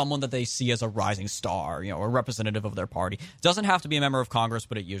pick someone that they see as a rising star, a representative of their party. Doesn't have to be a member of Congress,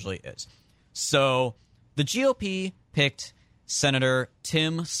 but it usually is. So the GOP picked Senator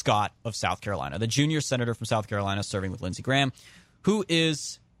Tim Scott of South Carolina, the junior senator from South Carolina serving with Lindsey Graham, who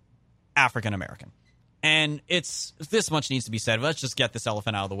is African American. And this much needs to be said. Let's just get this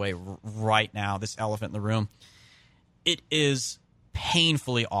elephant out of the way right now, this elephant in the room. It is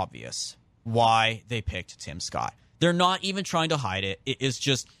painfully obvious why they picked Tim Scott. They're not even trying to hide it. It's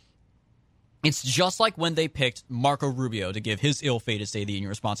just like when they picked Marco Rubio to give his ill-fated State of the Union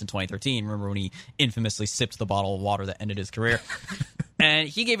response in 2013. Remember when he infamously sipped the bottle of water that ended his career? And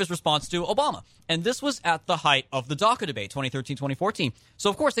he gave his response to Obama. And this was at the height of the DACA debate, 2013-2014. So,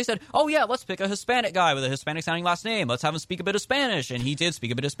 of course, they said, oh, yeah, let's pick a Hispanic guy with a Hispanic-sounding last name. Let's have him speak a bit of Spanish. And he did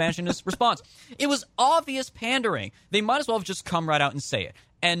speak a bit of Spanish in his response. It was obvious pandering. They might as well have just come right out and say it.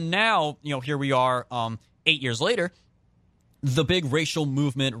 And now, here we are 8 years later. The big racial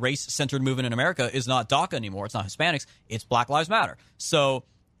movement, race-centered movement in America is not DACA anymore. It's not Hispanics. It's Black Lives Matter. So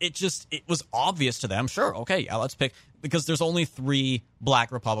it was obvious to them. Sure, okay, yeah, let's pick. Because there's only 3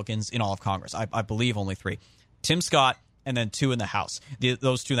 black Republicans in all of Congress. I believe only 3. Tim Scott and then 2 in the House.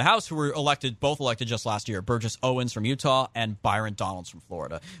 Those 2 in the House who were both elected just last year. Burgess Owens from Utah and Byron Donalds from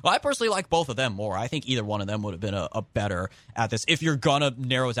Florida. Well, I personally like both of them more. I think either one of them would have been a better at this. If you're going to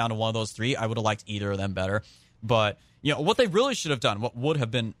narrow it down to one of those 3, I would have liked either of them better. But, what they really should have done, what would have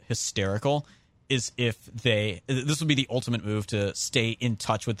been hysterical, is if this would be the ultimate move to stay in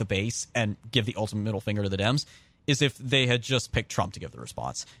touch with the base and give the ultimate middle finger to the Dems, is if they had just picked Trump to give the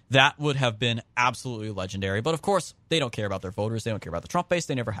response. That would have been absolutely legendary. But, of course, they don't care about their voters. They don't care about the Trump base.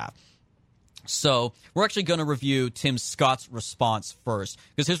 They never have. So we're actually going to review Tim Scott's response first,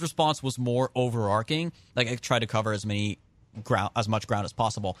 because his response was more overarching. Like, I tried to cover as much ground as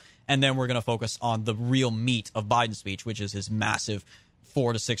possible. And then we're going to focus on the real meat of Biden's speech, which is his massive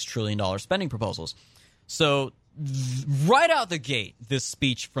 $4 to $6 trillion spending proposals. So right out the gate, this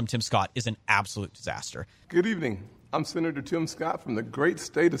speech from Tim Scott is an absolute disaster. Good evening. I'm Senator Tim Scott from the great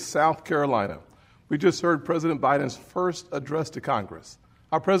state of South Carolina. We just heard President Biden's first address to Congress.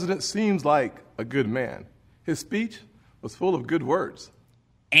 Our president seems like a good man. His speech was full of good words.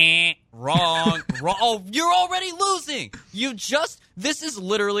 Wrong. Oh, you're already losing. This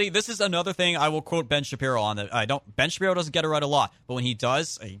is another thing I will quote Ben Shapiro on. Ben Shapiro doesn't get it right a lot, but when he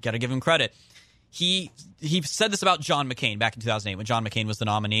does, you got to give him credit. He said this about John McCain back in 2008 when John McCain was the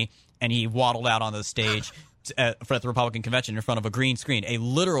nominee, and he waddled out on the stage at the Republican convention in front of a green screen, a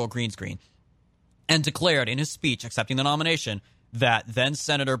literal green screen, and declared in his speech accepting the nomination, that then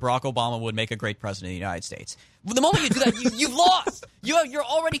Senator Barack Obama would make a great president of the United States. The moment you do that, you've lost. You're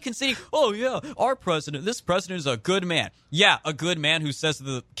already conceding, oh, yeah, this president is a good man. Yeah, a good man who says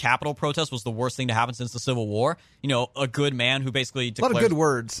the Capitol protest was the worst thing to happen since the Civil War. A good man who basically declares... A lot of good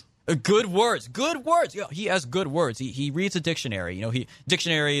words. Good words. Yeah, he has good words. He reads a dictionary.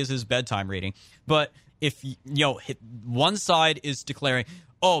 Dictionary is his bedtime reading. But if, one side is declaring...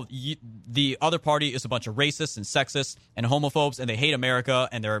 the other party is a bunch of racists and sexists and homophobes, and they hate America,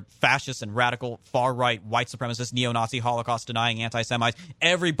 and they're fascists and radical, far-right, white supremacists, neo-Nazi, Holocaust-denying, anti-Semites,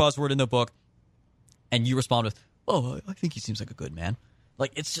 every buzzword in the book. And you respond with, I think he seems like a good man.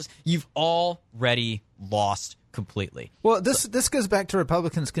 Like, it's just, you've already lost completely. Well, this goes back to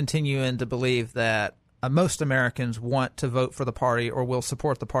Republicans continuing to believe that most Americans want to vote for the party or will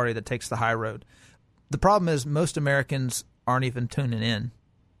support the party that takes the high road. The problem is most Americans aren't even tuning in.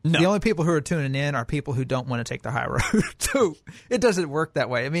 No. The only people who are tuning in are people who don't want to take the high road. So it doesn't work that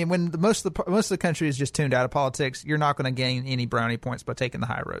way. I mean, when most of the country is just tuned out of politics, you're not going to gain any brownie points by taking the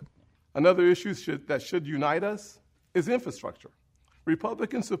high road. Another issue that should unite us is infrastructure.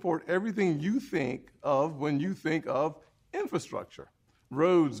 Republicans support everything you think of when you think of infrastructure.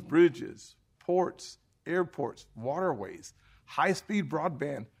 Roads, bridges, ports, airports, waterways, high-speed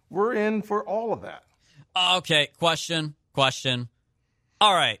broadband. We're in for all of that. Okay, question.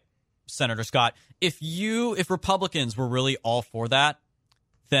 All right, Senator Scott, if Republicans were really all for that,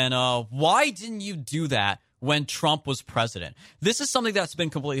 then why didn't you do that when Trump was president? This is something that's been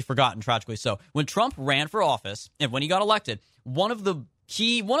completely forgotten, tragically so. When Trump ran for office and when he got elected, one of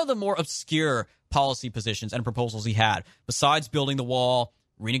the more obscure policy positions and proposals he had, besides building the wall,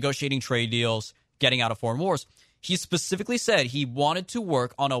 renegotiating trade deals, getting out of foreign wars, he specifically said he wanted to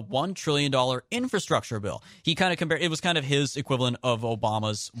work on a $1 trillion infrastructure bill. He kind of compared, it was kind of his equivalent of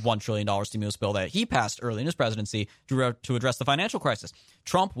Obama's $1 trillion stimulus bill that he passed early in his presidency to address the financial crisis.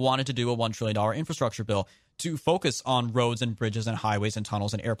 Trump wanted to do a $1 trillion infrastructure bill to focus on roads and bridges and highways and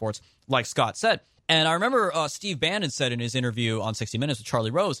tunnels and airports, like Scott said. And I remember Steve Bannon said in his interview on 60 Minutes with Charlie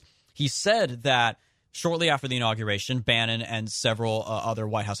Rose, he said that shortly after the inauguration, Bannon and several other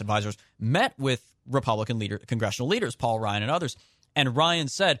White House advisors met with Republican congressional leaders, Paul Ryan and others. And Ryan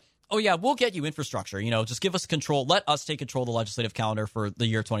said, oh, yeah, we'll get you infrastructure. Just give us control. Let us take control of the legislative calendar for the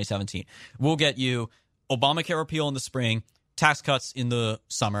year 2017. We'll get you Obamacare repeal in the spring, tax cuts in the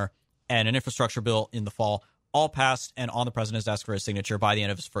summer, and an infrastructure bill in the fall, all passed and on the president's desk for his signature by the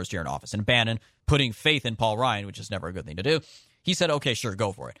end of his first year in office. And Bannon, putting faith in Paul Ryan, which is never a good thing to do, he said, okay, sure,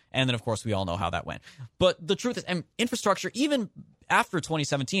 go for it. And then, of course, we all know how that went. But the truth is, and infrastructure, even after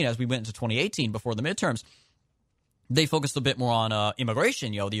 2017, as we went into 2018 before the midterms, they focused a bit more on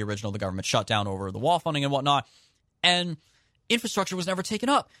immigration, the government shutdown over the wall funding and whatnot. And infrastructure was never taken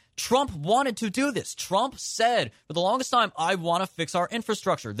up. Trump wanted to do this. Trump said for the longest time, I want to fix our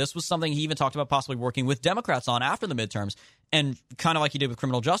infrastructure. This was something he even talked about possibly working with Democrats on after the midterms, and kind of like he did with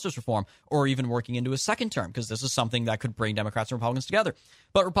criminal justice reform, or even working into his second term, because this is something that could bring Democrats and Republicans together.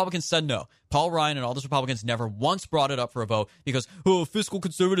 But Republicans said no. Paul Ryan and all those Republicans never once brought it up for a vote because, fiscal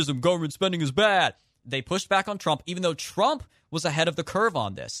conservatism, government spending is bad. They pushed back on Trump, even though Trump was ahead of the curve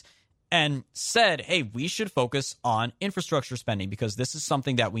on this, and said, hey, we should focus on infrastructure spending because this is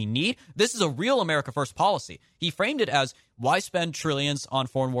something that we need. This is a real America First policy. He framed it as, why spend trillions on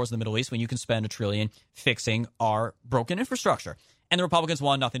foreign wars in the Middle East when you can spend $1 trillion fixing our broken infrastructure? And the Republicans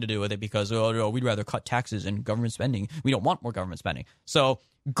wanted nothing to do with it because, no, we'd rather cut taxes and government spending. We don't want more government spending. So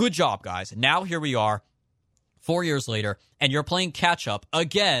good job, guys. Now here we are, 4 years later, and you're playing catch up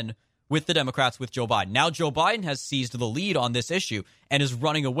again with the Democrats, with Joe Biden. Now Joe Biden has seized the lead on this issue and is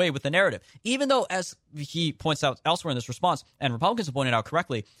running away with the narrative. Even though, as he points out elsewhere in this response, and Republicans have pointed out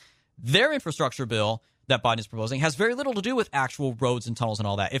correctly, their infrastructure bill that Biden is proposing has very little to do with actual roads and tunnels and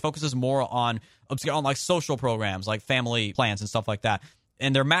all that. It focuses more on like social programs, like family plans and stuff like that.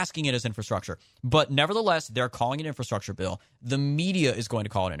 And they're masking it as infrastructure. But nevertheless, they're calling it an infrastructure bill. The media is going to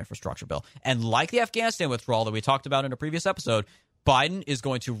call it an infrastructure bill. And like the Afghanistan withdrawal that we talked about in a previous episode, Biden is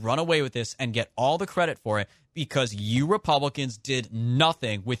going to run away with this and get all the credit for it because you Republicans did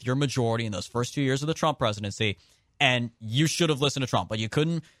nothing with your majority in those first 2 years of the Trump presidency, and you should have listened to Trump. But you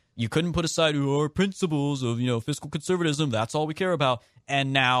couldn't put aside our principles of fiscal conservatism. That's all we care about.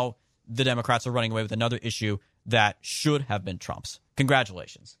 And now the Democrats are running away with another issue that should have been Trump's.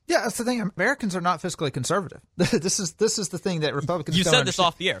 Congratulations. Yeah, that's the thing. Americans are not fiscally conservative. This is the thing that Republicans You don't said understand. this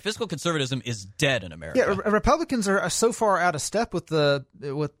off the air. Fiscal conservatism is dead in America. Yeah, Republicans are so far out of step with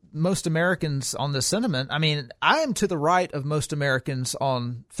most Americans on this sentiment. I mean, I am to the right of most Americans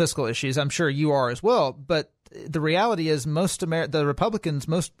on fiscal issues. I'm sure you are as well. But the reality is the Republicans,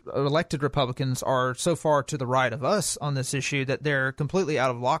 most elected Republicans, are so far to the right of us on this issue that they're completely out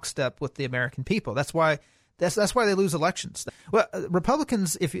of lockstep with the American people. That's why they lose elections. Well,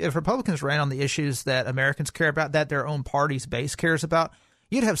 Republicans, if Republicans ran on the issues that Americans care about, that their own party's base cares about,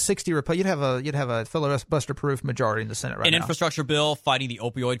 you'd have 60. You'd have a filibuster-proof majority in the Senate right now. An infrastructure bill, fighting the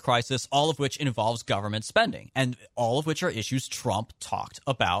opioid crisis, all of which involves government spending, and all of which are issues Trump talked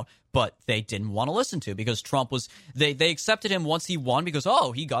about, but they didn't want to listen to because Trump was they accepted him once he won because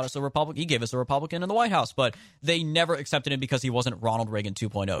he got us a Republican, he gave us a Republican in the White House, but they never accepted him because he wasn't Ronald Reagan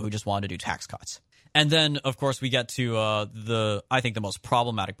 2.0 who just wanted to do tax cuts. And then, of course, we get to I think the most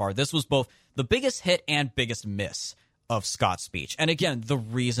problematic part. This was both the biggest hit and biggest miss of Scott's speech. And again, the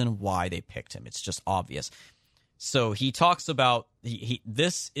reason why they picked him, it's just obvious. So he talks about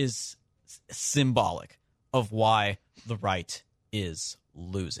this is symbolic of why the right is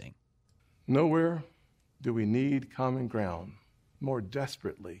losing. Nowhere do we need common ground more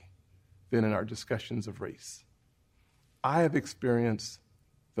desperately than in our discussions of race. I have experienced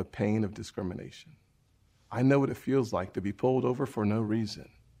the pain of discrimination. I know what it feels like to be pulled over for no reason,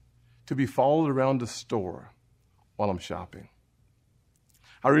 to be followed around a store while I'm shopping.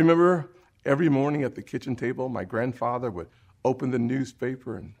 I remember every morning at the kitchen table, my grandfather would open the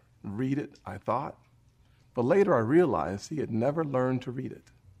newspaper and read it, I thought. But later I realized he had never learned to read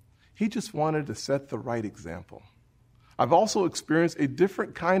it. He just wanted to set the right example. I've also experienced a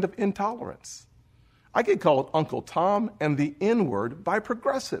different kind of intolerance. I get called Uncle Tom and the N-word by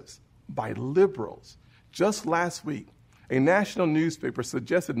progressives, by liberals. Just last week, a national newspaper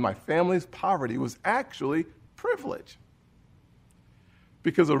suggested my family's poverty was actually privilege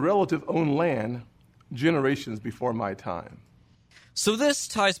because a relative owned land generations before my time. So this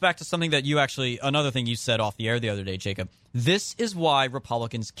ties back to something that another thing you said off the air the other day, Jacob. This is why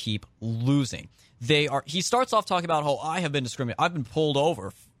Republicans keep losing. He starts off talking about how I have been discriminated. I've been pulled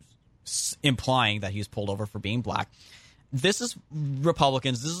over, implying that he was pulled over for being black. This is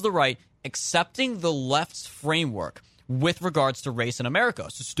Republicans, this is the right, accepting the left's framework with regards to race in America,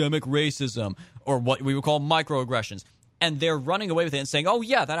 systemic racism, or what we would call microaggressions. And they're running away with it and saying, oh,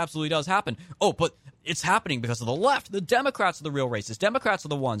 yeah, that absolutely does happen. Oh, but it's happening because of the left. The Democrats are the real racists. Democrats are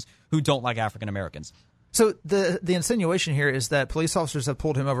the ones who don't like African Americans. So the insinuation here is that police officers have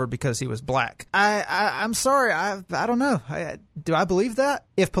pulled him over because he was black. I'm sorry. I don't know. Do I believe that?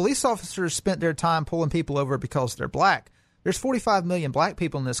 If police officers spent their time pulling people over because they're black, there's 45 million black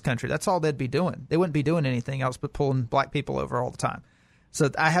people in this country. That's all they'd be doing. They wouldn't be doing anything else but pulling black people over all the time. So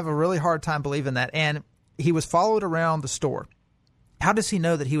I have a really hard time believing that. And he was followed around the store. How does he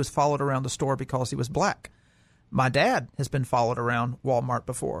know that he was followed around the store because he was black? My dad has been followed around Walmart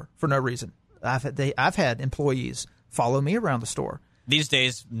before for no reason. I've had employees follow me around the store. These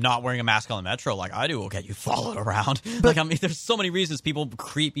days, not wearing a mask on the metro like I do will get you followed around. But, there's so many reasons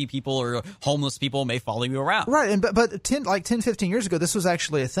creepy people or homeless people may follow you around. Right, but 10, 15 years ago, this was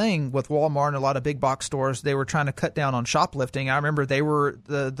actually a thing with Walmart and a lot of big box stores. They were trying to cut down on shoplifting. I remember they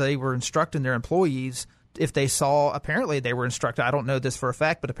were instructing their employees if they saw, apparently they were instructed, I don't know this for a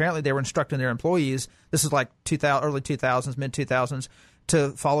fact, but apparently they were instructing their employees, this is like early 2000s, mid-2000s,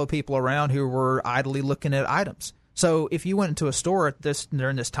 to follow people around who were idly looking at items. So if you went into a store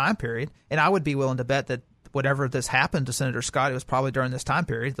during this time period, and I would be willing to bet that whatever this happened to Senator Scott, it was probably during this time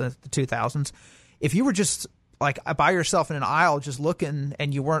period, the 2000s, if you were just like by yourself in an aisle just looking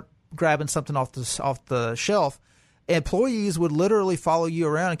and you weren't grabbing something off the shelf, employees would literally follow you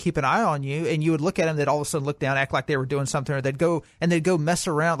around and keep an eye on you, and you would look at them, they'd all of a sudden look down, act like they were doing something, or they'd go mess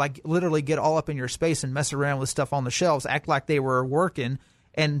around, like literally get all up in your space and mess around with stuff on the shelves, act like they were working,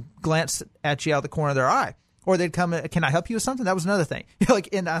 and glance at you out of the corner of their eye. Or they'd come, can I help you with something? That was another thing.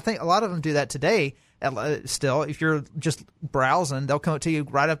 And I think a lot of them do that today. Still, if you're just browsing, they'll come up to you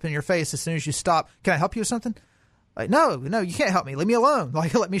right up in your face as soon as you stop. Can I help you with something? Like, no, you can't help me. Leave me alone.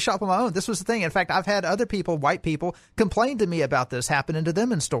 Like, let me shop on my own. This was the thing. In fact, I've had other people, white people, complain to me about this happening to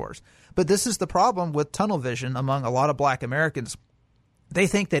them in stores. But this is the problem with tunnel vision among a lot of black Americans. They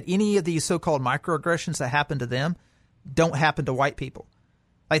think that any of these so-called microaggressions that happen to them don't happen to white people.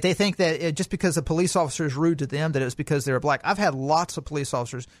 Like, they think that just because a police officer is rude to them, that it's because they're black. I've had lots of police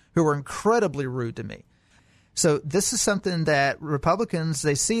officers who were incredibly rude to me. So this is something that Republicans,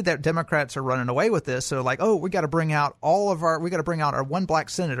 they see that Democrats are running away with this. So like, oh, we got to bring out our one black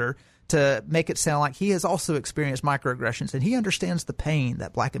senator to make it sound like he has also experienced microaggressions and he understands the pain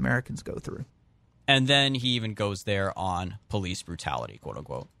that black Americans go through. And then he even goes there on police brutality, quote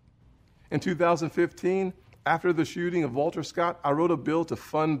unquote. In 2015, after the shooting of Walter Scott, I wrote a bill to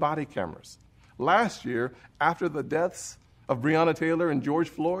fund body cameras. Last year, after the deaths of Breonna Taylor and George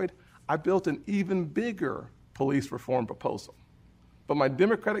Floyd, I built an even bigger police reform proposal. But my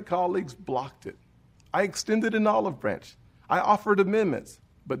Democratic colleagues blocked it. I extended an olive branch. I offered amendments,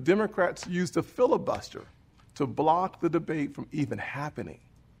 but Democrats used a filibuster to block the debate from even happening.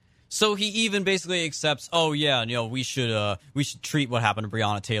 So he even basically accepts, oh yeah, we should treat what happened to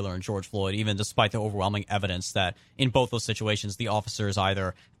Breonna Taylor and George Floyd, even despite the overwhelming evidence that in both those situations the officers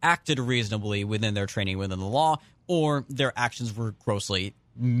either acted reasonably within their training within the law, or their actions were grossly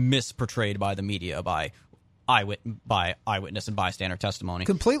misportrayed by the media, by eyewitness and bystander testimony.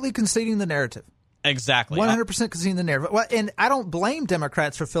 Completely conceding the narrative. Exactly. 100% conceding the narrative. Well, and I don't blame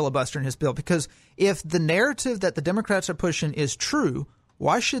Democrats for filibustering his bill, because if the narrative that the Democrats are pushing is true,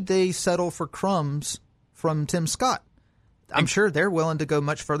 why should they settle for crumbs from Tim Scott? I'm sure they're willing to go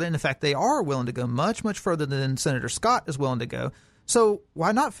much further. And in fact, they are willing to go much, much further than Senator Scott is willing to go. So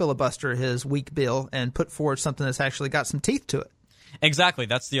why not filibuster his weak bill and put forward something that's actually got some teeth to it? Exactly.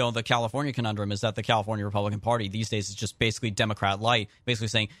 That's the California conundrum, is that the California Republican Party these days is just basically Democrat light, basically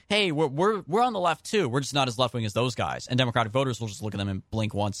saying, hey, we're on the left too. We're just not as left wing as those guys. And Democratic voters will just look at them and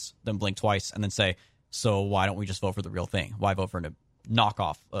blink once, then blink twice, and then say, so why don't we just vote for the real thing? Why vote for a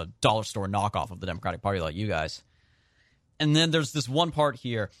knockoff, a dollar store knockoff of the Democratic Party like you guys? And then there's this one part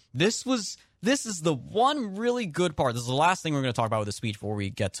here. This is the one really good part. This is the last thing we're going to talk about with the speech before we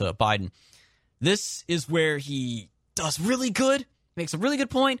get to Biden. This is where he does really good, makes a really good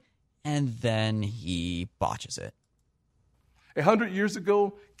point, and then he botches it. 100 years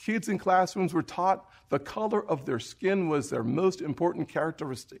ago, kids in classrooms were taught the color of their skin was their most important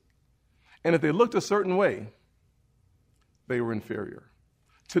characteristic. And if they looked a certain way, they were inferior.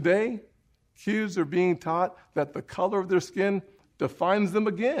 Today, kids are being taught that the color of their skin defines them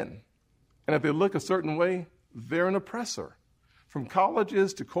again. And if they look a certain way, they're an oppressor. From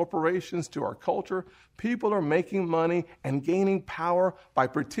colleges to corporations to our culture, people are making money and gaining power by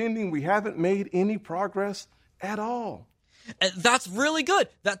pretending we haven't made any progress at all. And that's really good.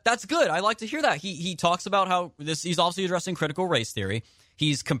 That's good. I like to hear that. He talks about how he's obviously addressing critical race theory.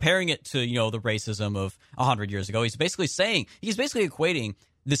 He's comparing it to, the racism of 100 years ago. He's basically equating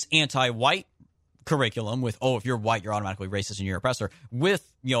this anti-white curriculum with, if you're white, you're automatically racist and you're oppressor, with,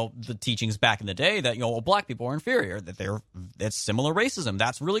 the teachings back in the day that, black people are inferior, that that's similar racism.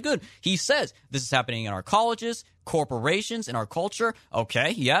 That's really good. He says this is happening in our colleges, corporations, in our culture.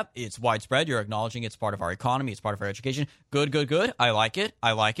 Okay, yep, it's widespread. You're acknowledging it's part of our economy. It's part of our education. Good. I like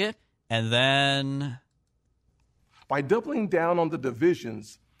it. And then, by doubling down on the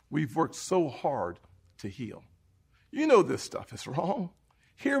divisions we've worked so hard to heal. This stuff is wrong.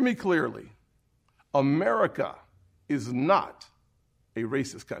 Hear me clearly. America is not a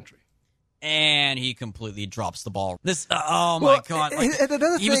racist country. And he completely drops the ball. My God.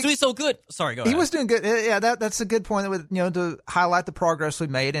 He was doing so good. Sorry, go ahead. He was doing good. Yeah, that's a good point. To highlight the progress we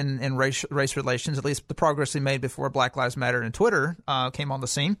made in race relations, at least the progress we made before Black Lives Matter and Twitter came on the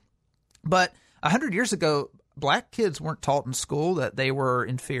scene. But 100 years ago, black kids weren't taught in school that they were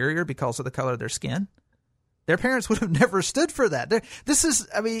inferior because of the color of their skin. Their parents would have never stood for that.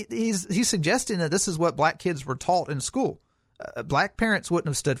 He's suggesting that this is what black kids were taught in school. Black parents wouldn't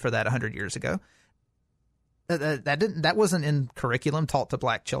have stood for that 100 years ago. That wasn't in curriculum taught to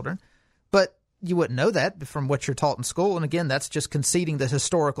black children. But you wouldn't know that from what you're taught in school. And again, that's just conceding the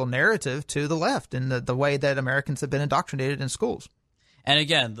historical narrative to the left and the way that Americans have been indoctrinated in schools. And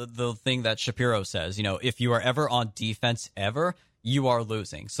again, the thing that Shapiro says, if you are ever on defense ever, you are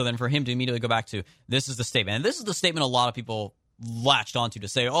losing. So then for him to immediately go back to, this is the statement. And this is the statement a lot of people latched onto to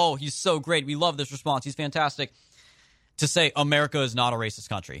say, oh, he's so great. We love this response. He's fantastic. To say America is not a racist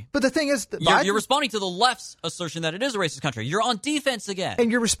country. But the thing is, you're responding to the left's assertion that it is a racist country. You're on defense again. And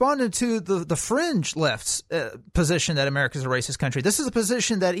you're responding to the fringe left's position that America is a racist country. This is a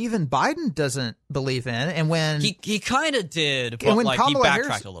position that even Biden doesn't believe in. And when he kind of did, but he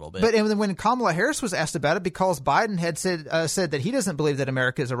backtracked a little bit. But when Kamala Harris was asked about it, because Biden had said that he doesn't believe that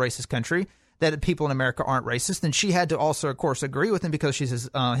America is a racist country, that people in America aren't racist, then she had to also, of course, agree with him because she's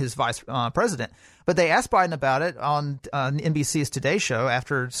his vice president. But they asked Biden about it on NBC's Today Show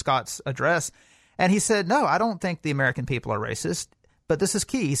after Scott's address, and he said, no, I don't think the American people are racist. But this is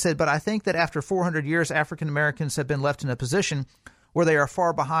key. He said, but I think that after 400 years, African Americans have been left in a position where they are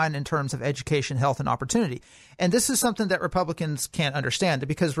far behind in terms of education, health, and opportunity. And this is something that Republicans can't understand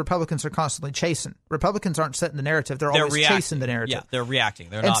because Republicans are constantly chasing. Republicans aren't setting the narrative. They're always reacting. Chasing the narrative. Yeah, they're reacting.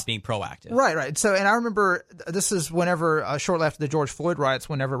 They're not being proactive. Right. So, and I remember this is whenever, shortly after the George Floyd riots,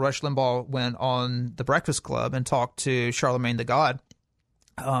 whenever Rush Limbaugh went on The Breakfast Club and talked to Charlemagne the God.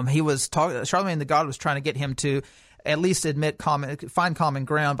 Charlemagne the God was trying to get him to at least find common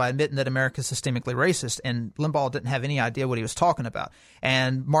ground by admitting that America is systemically racist. And Limbaugh didn't have any idea what he was talking about.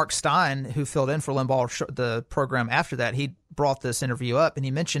 And Mark Stein, who filled in for Limbaugh the program after that, he brought this interview up, and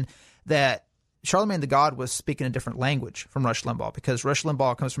he mentioned that Charlemagne the God was speaking a different language from Rush Limbaugh, because Rush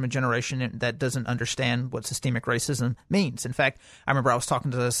Limbaugh comes from a generation that doesn't understand what systemic racism means. In fact, I remember I was talking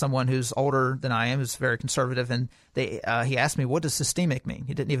to someone who's older than I am, who's very conservative, and he asked me, what does systemic mean?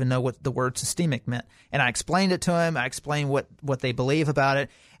 He didn't even know what the word systemic meant. And I explained it to him. I explained what they believe about it.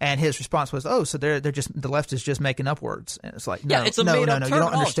 And his response was, "Oh, so they're just, the left is just making up words." And it's like, no, it's a no, made-up you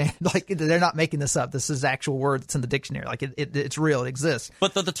don't understand. Like, they're not making this up. This is actual word that's in the dictionary. Like, it's real. It exists.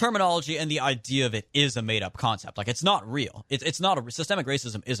 But the terminology and the idea of it is a made-up concept. Like, it's not real. It's not systemic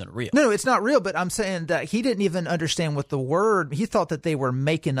racism isn't real. No, it's not real. But I'm saying that he didn't even understand what the word. He thought that they were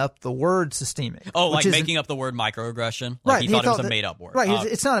making up the word systemic. Oh, like making up the word microaggression. Like, right. He thought it was a made-up word. Right.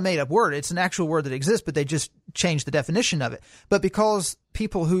 It's not a made-up word. It's an actual word that exists, but they just changed the definition of it. But because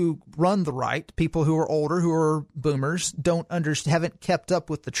people who run the right, people who are older, who are boomers, haven't kept up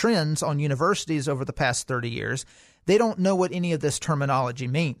with the trends on universities over the past 30 years, they don't know what any of this terminology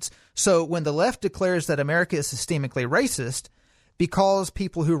means. So when the left declares that America is systemically racist, because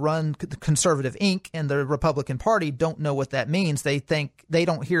people who run Conservative Inc. and the Republican Party don't know what that means, they think they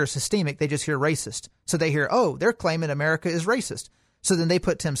don't hear systemic, they just hear racist. So they hear, oh, they're claiming America is racist. So then they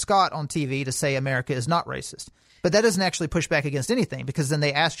put Tim Scott on TV to say America is not racist. But that doesn't actually push back against anything, because then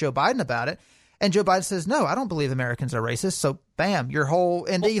they asked Joe Biden about it, and Joe Biden says, no, I don't believe Americans are racist. So bam,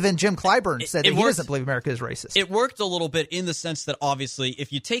 even Jim Clyburn said that he doesn't believe America is racist. It worked a little bit in the sense that obviously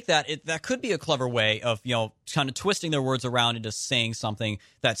if you take that, that could be a clever way of, kind of twisting their words around into saying something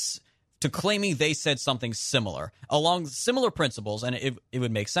that's to claiming they said something similar along similar principles, and it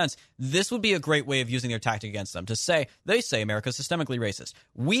would make sense. This would be a great way of using their tactic against them to say, they say America's systemically racist.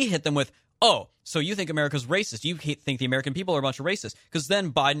 We hit them with, oh, so you think America's racist. You think the American people are a bunch of racists. Because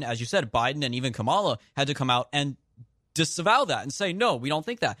then Biden, as you said, Biden and even Kamala had to come out and disavow that and say, no, we don't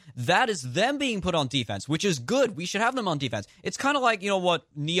think that. That is them being put on defense, which is good. We should have them on defense. It's kind of like, what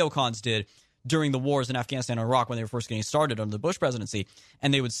neocons did during the wars in Afghanistan and Iraq when they were first getting started under the Bush presidency.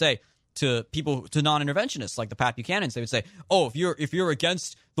 And they would say to people, to non-interventionists like the Pat Buchanans, they would say, oh, if you're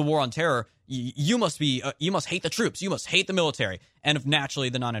against the war on terror, you must hate the troops. You must hate the military. And if naturally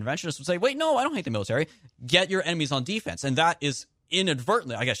the non-interventionists would say, wait, no, I don't hate the military. Get your enemies on defense. And that is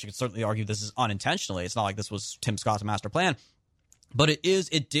inadvertently, I guess you could certainly argue this is unintentionally. It's not like this was Tim Scott's master plan. But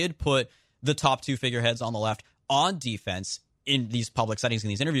it did put the top two figureheads on the left on defense in these public settings, in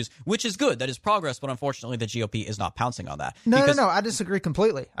these interviews, which is good. That is progress, but unfortunately the GOP is not pouncing on that. No, I disagree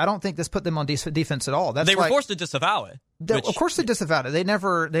completely. I don't think this put them on defense at all. They were forced to disavow it. Of course they disavowed it. They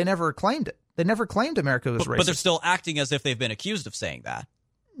never claimed it. They never claimed America was racist. But they're still acting as if they've been accused of saying that.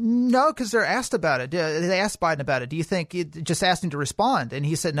 No, because they're asked about it. They asked Biden about it. Do you think just asked him to respond? And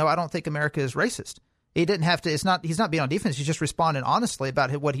he said, no, I don't think America is racist. He didn't have to. He's not being on defense. He's just responding honestly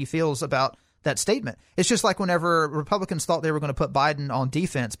about what he feels about that statement. It's just like whenever Republicans thought they were going to put Biden on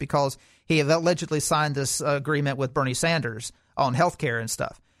defense because he allegedly signed this agreement with Bernie Sanders on health care and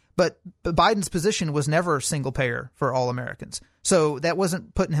stuff. But Biden's position was never single payer for all Americans. So that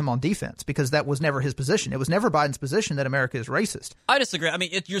wasn't putting him on defense, because that was never his position. It was never Biden's position that America is racist. I disagree. I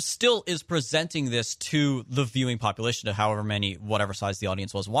mean, you're still is presenting this to the viewing population, to however many, whatever size the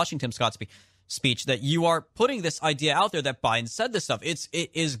audience was watching Tim Scott's speech, that you are putting this idea out there that Biden said this stuff. It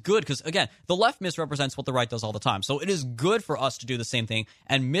is good because, again, the left misrepresents what the right does all the time. So it is good for us to do the same thing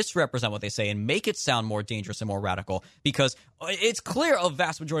and misrepresent what they say and make it sound more dangerous and more radical, because it's clear a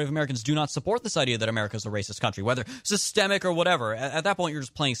vast majority of Americans do not support this idea that America is a racist country, whether systemic or whatever. At that point, you're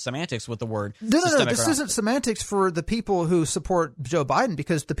just playing semantics with the word systemic. No, this isn't semantics for the people who support Joe Biden,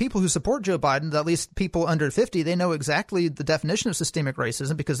 because the people who support Joe Biden, at least people under 50, they know exactly the definition of systemic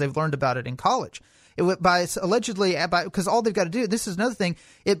racism because they've learned about it in college. Because all they've got to do, this is another thing,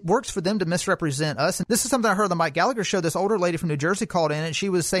 it works for them to misrepresent us. And this is something I heard on the Mike Gallagher show. This older lady from New Jersey called in, and she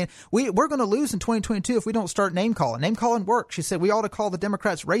was saying, we're going to lose in 2022 if we don't start name calling. Name calling works. She said, we ought to call the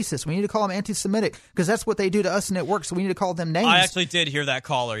Democrats racist. We need to call them anti-Semitic because that's what they do to us and it works. So we need to call them names. I actually did hear that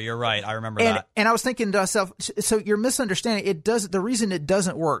caller. You're right. I remember that. And I was thinking to myself, so you're misunderstanding. The reason it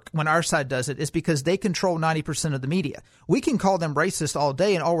doesn't work when our side does it is because they control 90% of the media. We can call them racist all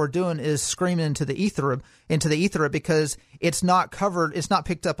day, and all we're doing is screaming into the ether because it's not covered, it's not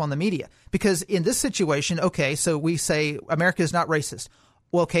picked up on the media. Because in this situation, okay, so we say America is not racist.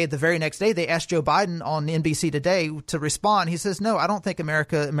 Well, okay, the very next day they asked Joe Biden on NBC Today to respond. He says, no, I don't think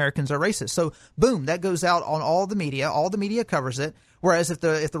Americans are racist. So boom, that goes out on all the media. All the media covers it. Whereas if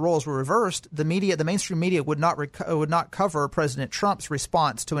the roles were reversed, the mainstream media would not cover President Trump's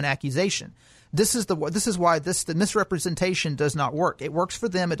response to an accusation. This is why the misrepresentation does not work. It works for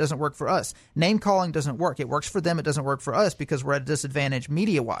them. It doesn't work for us. Name calling doesn't work. It works for them. It doesn't work for us because we're at a disadvantage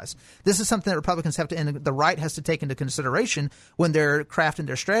media wise. This is something that Republicans have to, and the right has to take into consideration when they're crafting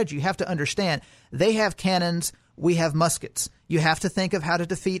their strategy. You have to understand they have cannons. We have muskets. You have to think of how to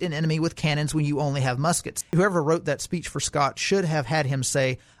defeat an enemy with cannons when you only have muskets. Whoever wrote that speech for Scott should have had him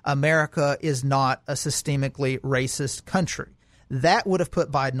say, America is not a systemically racist country. That would have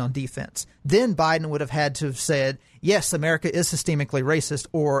put Biden on defense. Then Biden would have had to have said, yes, America is systemically racist,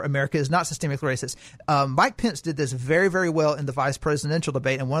 or America is not systemically racist. Mike Pence did this very, very well in the vice presidential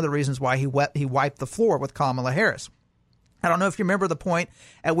debate, and one of the reasons why he wiped the floor with Kamala Harris. I don't know if you remember the point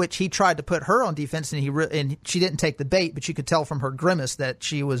at which he tried to put her on defense, and she didn't take the bait, but you could tell from her grimace that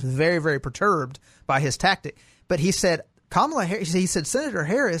she was very, very perturbed by his tactic. But he said, Senator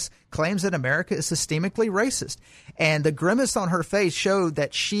Harris claims that America is systemically racist. And the grimace on her face showed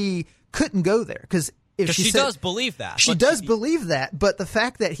that she couldn't go there. Because she does believe that. She does believe that. But the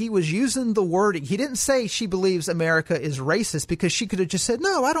fact that he was using the wording, he didn't say she believes America is racist, because she could have just said,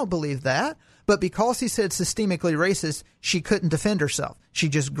 no, I don't believe that. But because he said systemically racist, she couldn't defend herself. She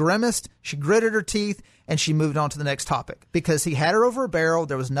just grimaced, she gritted her teeth, and she moved on to the next topic because he had her over a barrel.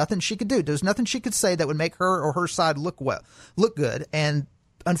 There was nothing she could do. There was nothing she could say that would make her or her side look good. And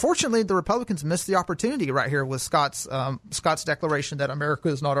unfortunately, the Republicans missed the opportunity right here with Scott's declaration that America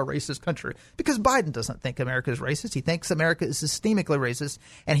is not a racist country, because Biden doesn't think America is racist. He thinks America is systemically racist,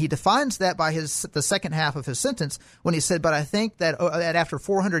 and he defines that by the second half of his sentence when he said, but I think that after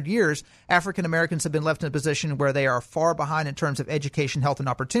 400 years, African Americans have been left in a position where they are far behind in terms of education, health, and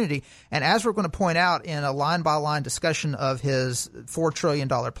opportunity. And as we're going to point out in a line-by-line discussion of his $4 trillion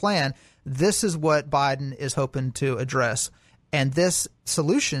plan, this is what Biden is hoping to address. And this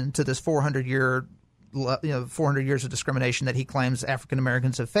solution to this 400 years of discrimination that he claims African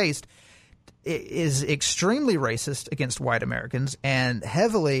Americans have faced is extremely racist against white Americans and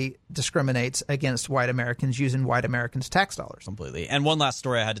heavily discriminates against white Americans using white Americans' tax dollars. Completely. And one last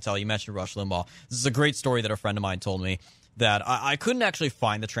story I had to tell you. You mentioned Rush Limbaugh. This is a great story that a friend of mine told me that I couldn't actually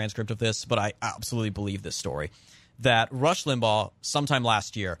find the transcript of this, but I absolutely believe this story. That Rush Limbaugh, sometime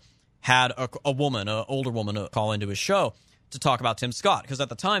last year, had an older woman, call into his show to talk about Tim Scott, because at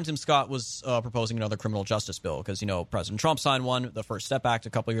the time Tim Scott was proposing another criminal justice bill, because President Trump signed one, the First Step Act, a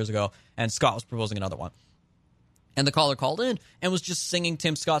couple of years ago, and Scott was proposing another one. And the caller called in and was just singing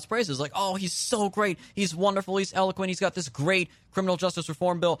Tim Scott's praises, like, oh, he's so great, he's wonderful, he's eloquent, he's got this great criminal justice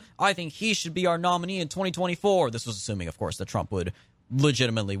reform bill, I think he should be our nominee in 2024. This was assuming, of course, that Trump would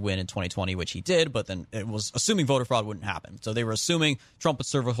legitimately win in 2020, which he did, but then it was assuming voter fraud wouldn't happen. So they were assuming Trump would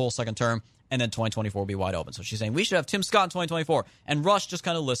serve a whole second term, and then 2024 would be wide open. So she's saying, we should have Tim Scott in 2024. And Rush just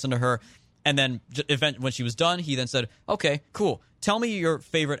kind of listened to her. And then when she was done, he then said, okay, cool. Tell me your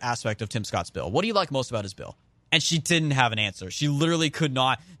favorite aspect of Tim Scott's bill. What do you like most about his bill? And she didn't have an answer. She literally could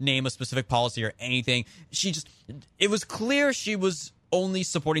not name a specific policy or anything. It was clear she was only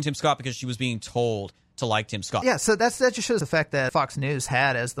supporting Tim Scott because she was being told to like Tim Scott. Yeah, so that just shows the fact that Fox News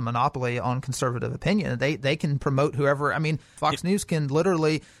had as the monopoly on conservative opinion. They can promote whoever. I mean, Fox News can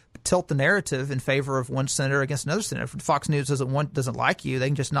literally tilt the narrative in favor of one senator against another senator. If Fox News doesn't like you, they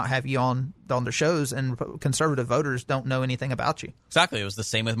can just not have you on their shows, and conservative voters don't know anything about you. Exactly. It was the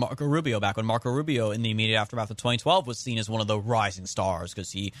same with Marco Rubio back when Marco Rubio in the immediate aftermath of 2012 was seen as one of the rising stars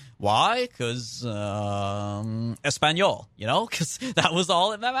because Espanol, because that was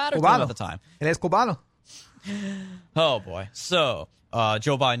all that mattered to him at the time. It is cubano. Oh, boy. So,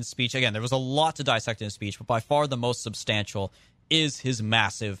 Joe Biden's speech, again, there was a lot to dissect in his speech, but by far the most substantial is his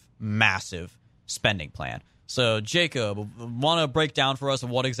massive, massive spending plan. So, Jacob, want to break down for us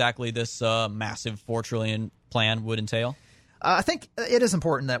what exactly this massive $4 trillion plan would entail? I think it is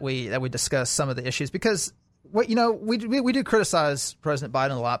important that we discuss some of the issues, because we do criticize President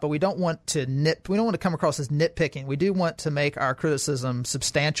Biden a lot, but we don't want to come across as nitpicking. We do want to make our criticism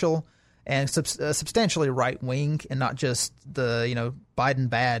substantial and substantially right wing, and not just the Biden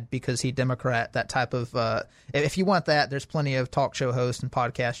bad because he Democrat, that type of. If you want that, there's plenty of talk show hosts and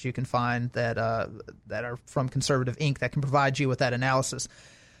podcasts you can find that are from Conservative Inc. that can provide you with that analysis.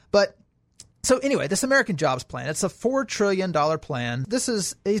 But so anyway, this American Jobs Plan, it's a $4 trillion plan.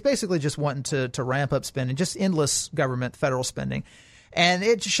 He's basically just wanting to ramp up spending, just endless government, federal spending. And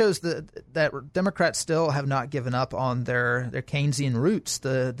it just shows that Democrats still have not given up on their Keynesian roots.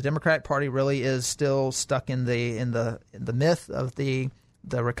 The Democratic Party really is still stuck in the myth of the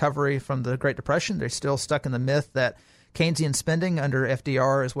recovery from the Great Depression. They're still stuck in the myth that Keynesian spending under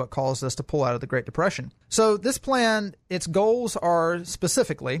FDR is what caused us to pull out of the Great Depression. So this plan, its goals are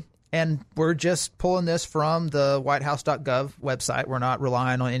specifically, and we're just pulling this from the whitehouse.gov website. We're not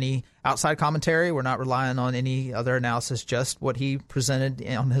relying on any outside commentary. We're not relying on any other analysis, just what he presented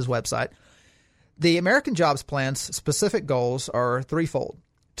on his website. The American Jobs Plan's specific goals are threefold: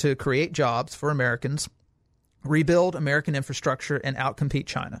 to create jobs for Americans, rebuild American infrastructure, and outcompete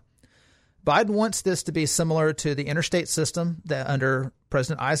China. Biden wants this to be similar to the interstate system that under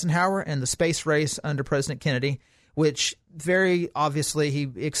President Eisenhower and the space race under President Kennedy, which very obviously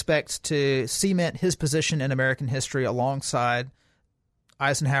he expects to cement his position in American history alongside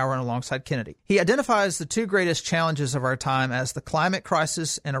Eisenhower and alongside Kennedy. He identifies the two greatest challenges of our time as the climate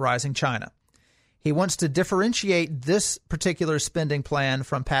crisis and a rising China. He wants to differentiate this particular spending plan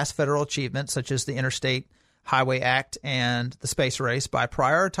from past federal achievements, such as the Interstate Highway Act and the space race, by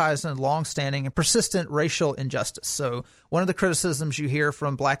prioritizing longstanding and persistent racial injustice. So one of the criticisms you hear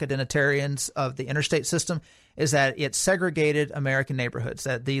from black identitarians of the interstate system is that it segregated American neighborhoods,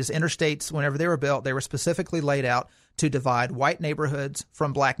 that these interstates, whenever they were built, they were specifically laid out to divide white neighborhoods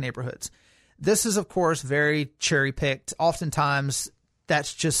from black neighborhoods. This is, of course, very cherry-picked. Oftentimes,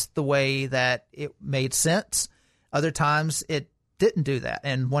 that's just the way that it made sense. Other times it didn't do that.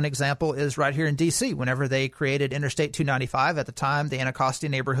 And one example is right here in D.C. Whenever they created Interstate 295, at the time, the Anacostia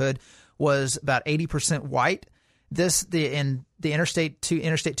neighborhood was about 80% white. The Interstate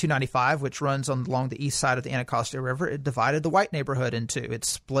 295, which runs along the east side of the Anacostia River, it divided the white neighborhood in two. It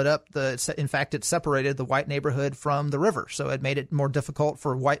split up it separated the white neighborhood from the river. So it made it more difficult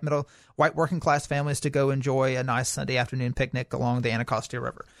for white working class families to go enjoy a nice Sunday afternoon picnic along the Anacostia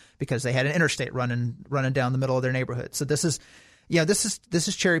River because they had an interstate running down the middle of their neighborhood. So this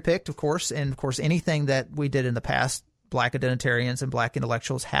is cherry picked, of course, and of course anything that we did in the past, black identitarians and black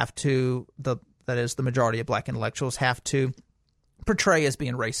intellectuals that is, the majority of black intellectuals have to portray as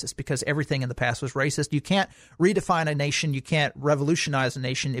being racist because everything in the past was racist. You can't redefine a nation. You can't revolutionize a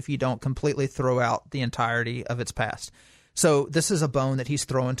nation if you don't completely throw out the entirety of its past. So this is a bone that he's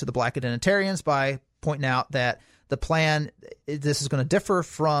throwing to the black identitarians by pointing out that the plan, this is going to differ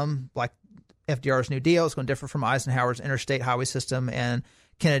from like FDR's New Deal. It's going to differ from Eisenhower's interstate highway system and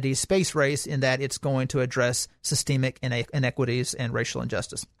Kennedy's space race in that it's going to address systemic inequities and racial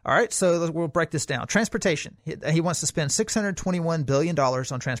injustice. All right, so we'll break this down. Transportation. He wants to spend $621 billion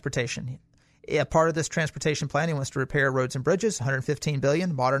on transportation. A part of this transportation plan, he wants to repair roads and bridges, $115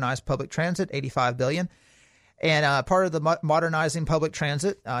 billion, modernize public transit, $85 billion. And part of the modernizing public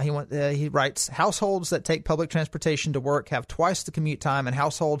transit, he writes, households that take public transportation to work have twice the commute time, and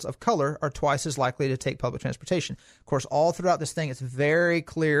households of color are twice as likely to take public transportation. Of course, all throughout this thing, it's very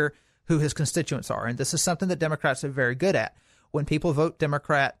clear who his constituents are. And this is something that Democrats are very good at. When people vote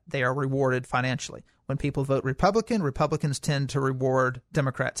Democrat, they are rewarded financially. When people vote Republican, Republicans tend to reward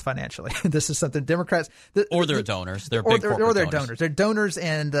Democrats financially. This is something Democrats or their donors, they're big corporate or their donors. They're donors,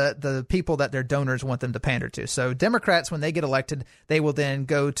 and the people that their donors want them to pander to. So Democrats, when they get elected, they will then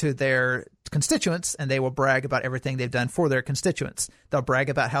go to their constituents and they will brag about everything they've done for their constituents. They'll brag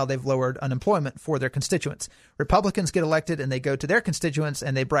about how they've lowered unemployment for their constituents. Republicans get elected and they go to their constituents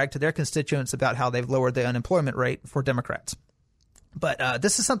and they brag to their constituents about how they've lowered the unemployment rate for Democrats. But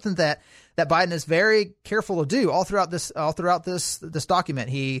this is something that Biden is very careful to do all throughout this document.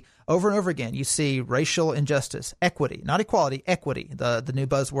 He over and over again, you see racial injustice, equity, not equality, equity, the new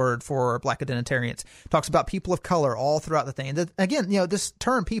buzzword for black identitarians. Talks about people of color all throughout the thing. And again, this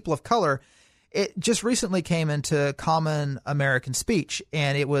term people of color, it just recently came into common American speech,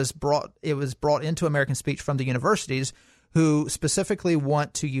 and it was brought into American speech from the universities, who specifically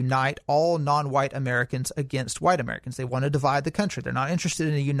want to unite all non-white Americans against white Americans. They want to divide the country. They're not interested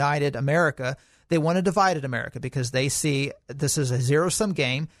in a united America. They want a divided America because they see this is a zero-sum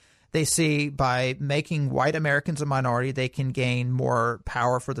game. They see by making white Americans a minority, they can gain more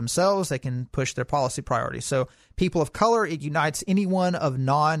power for themselves. They can push their policy priorities. So people of color, it unites anyone of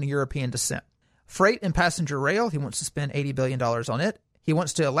non-European descent. Freight and passenger rail, he wants to spend $80 billion on it. He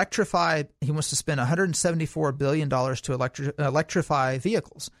wants to electrify. He wants to spend $174 billion to electrify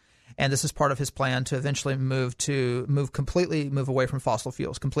vehicles, and this is part of his plan to eventually move away from fossil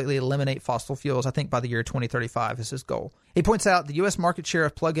fuels, completely eliminate fossil fuels. I think by the year 2035 is his goal. He points out the U.S. market share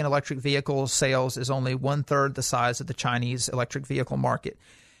of plug-in electric vehicle sales is only 1/3 the size of the Chinese electric vehicle market.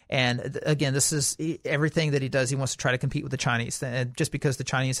 And again, this is everything that he does. He wants to try to compete with the Chinese. And just because the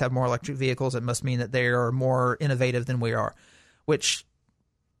Chinese have more electric vehicles, it must mean that they are more innovative than we are, which.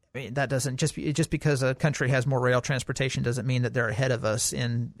 I mean, that doesn't just because a country has more rail transportation doesn't mean that they're ahead of us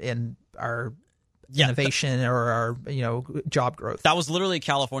in our innovation or our job growth. That was literally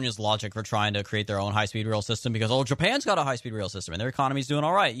California's logic for trying to create their own high-speed rail system because, Japan's got a high-speed rail system and their economy's doing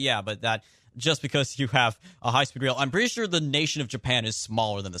all right. Yeah, but that just because you have a high-speed rail, I'm pretty sure the nation of Japan is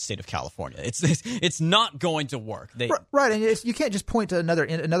smaller than the state of California. It's not going to work. Right, and you can't just point to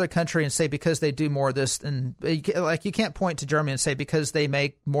another country and say because they do more of this, and you can't point to Germany and say because they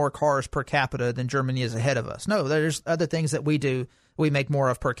make more cars per capita than Germany is ahead of us. No, there's other things that we do. We make more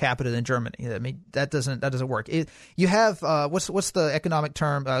of per capita than Germany. I mean, that doesn't work. You have what's the economic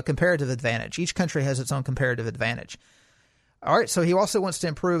term? Comparative advantage. Each country has its own comparative advantage. All right, so he also wants to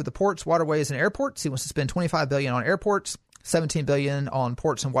improve the ports, waterways, and airports. He wants to spend $25 billion on airports, $17 billion on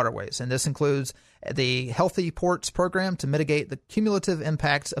ports and waterways, and this includes the Healthy Ports program to mitigate the cumulative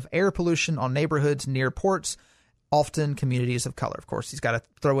impacts of air pollution on neighborhoods near ports, often communities of color. Of course, he's got to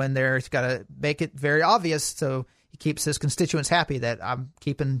throw in there. He's got to make it very obvious so he keeps his constituents happy that I'm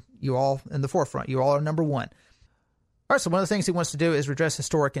keeping you all in the forefront. You all are number one. All right, so one of the things he wants to do is redress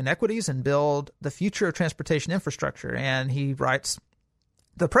historic inequities and build the future of transportation infrastructure. And he writes,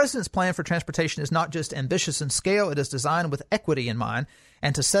 the president's plan for transportation is not just ambitious in scale, it is designed with equity in mind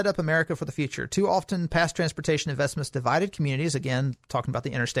and to set up America for the future. Too often, past transportation investments divided communities, again, talking about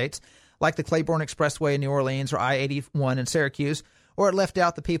the interstates, like the Claiborne Expressway in New Orleans or I-81 in Syracuse, or it left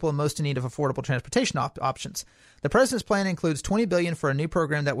out the people most in need of affordable transportation options. The president's plan includes $20 billion for a new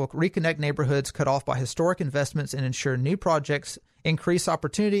program that will reconnect neighborhoods cut off by historic investments and ensure new projects increase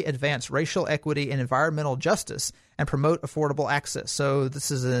opportunity, advance racial equity and environmental justice, and promote affordable access. So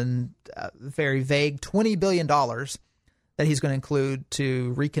this is a very vague $20 billion that he's going to include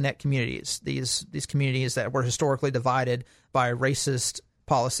to reconnect communities, these communities that were historically divided by racist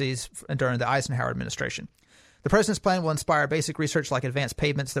policies during the Eisenhower administration. The president's plan will inspire basic research like advanced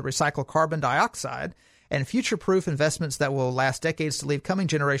pavements that recycle carbon dioxide and future-proof investments that will last decades to leave coming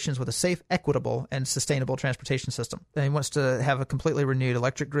generations with a safe, equitable, and sustainable transportation system. And he wants to have a completely renewed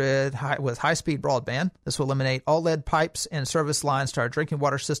electric grid with high-speed broadband. This will eliminate all lead pipes and service lines to our drinking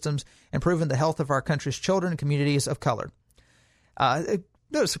water systems, improving the health of our country's children and communities of color.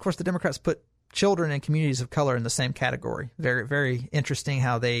 Notice, of course, the Democrats put children and communities of color in the same category. Very, very interesting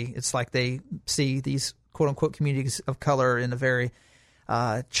how it's like they see these quote-unquote communities of color in a very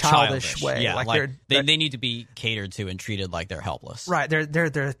childish way. Yeah, like they need to be catered to and treated like they're helpless. Right.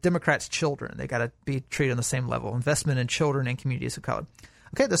 They're Democrats' children. They got to be treated on the same level. Investment in children and communities of color.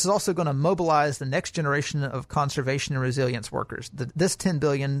 Okay, this is also going to mobilize the next generation of conservation and resilience workers. This $10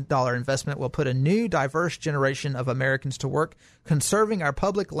 billion investment will put a new, diverse generation of Americans to work conserving our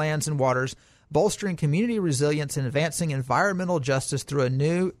public lands and waters, bolstering community resilience, and advancing environmental justice through a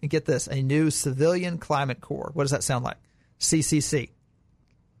new Civilian Climate Corps. What does that sound like? CCC.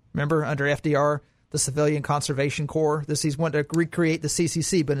 Remember, under FDR, the Civilian Conservation Corps? He's wanting to recreate the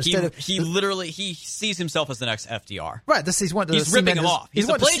CCC, but instead he sees himself as the next FDR. Right. He's ripping him off. He's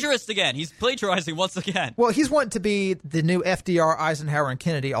a plagiarist again. He's plagiarizing once again. Well, he's wanting to be the new FDR, Eisenhower, and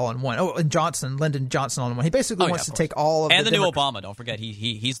Kennedy all in one. Oh, and Lyndon Johnson all in one. He basically wants to take all of and the new Obama. Don't forget,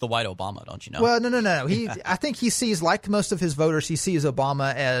 he's the white Obama. Don't you know? Well, no. I think he sees, like most of his voters, he sees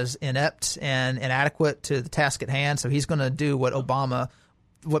Obama as inept and inadequate to the task at hand. So he's going to do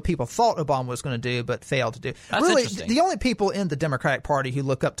what people thought Obama was going to do but failed to do. That's really, interesting. The only people in the Democratic Party who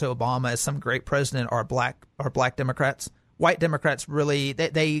look up to Obama as some great president are black Democrats. White Democrats really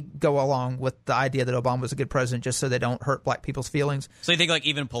they go along with the idea that Obama was a good president just so they don't hurt black people's feelings. So you think like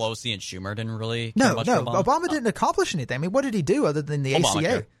even Pelosi and Schumer didn't really care much for Obama? Obama didn't accomplish anything. I mean, what did he do other than the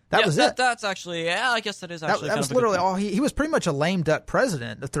ACA? That was it. That's actually, I guess that is actually that was literally all. He was pretty much a lame duck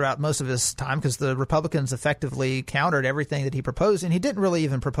president throughout most of his time because the Republicans effectively countered everything that he proposed, and he didn't really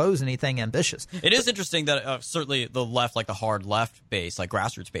even propose anything ambitious. It is interesting that certainly the left, like the hard left base, like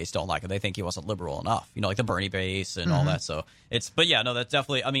grassroots base, don't like him. They think he wasn't liberal enough, like the Bernie base and all that. So that's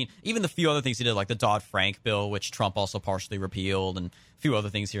definitely, I mean, even the few other things he did, like the Dodd-Frank bill, which Trump also partially repealed, and a few other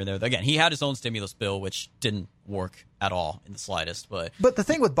things here and there. Again, he had his own stimulus bill, which didn't work at all in the slightest. But the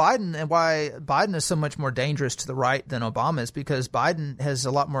thing with Biden and why Biden is so much more dangerous to the right than Obama is because Biden has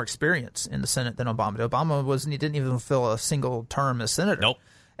a lot more experience in the Senate than Obama did. Obama he didn't even fill a single term as senator. Nope.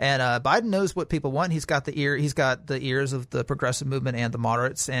 And Biden knows what people want. He's got the ears of the progressive movement and the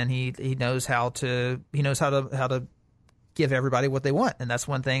moderates, and he knows how to give everybody what they want, and that's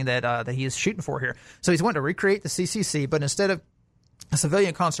one thing that he is shooting for here. So he's wanting to recreate the CCC, but instead of a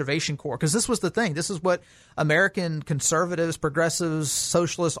Civilian Conservation Corps, because this was the thing. This is what American conservatives, progressives,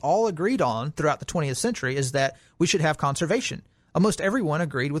 socialists all agreed on throughout the 20th century, is that we should have conservation. Almost everyone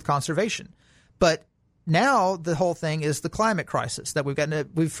agreed with conservation. But now the whole thing is the climate crisis that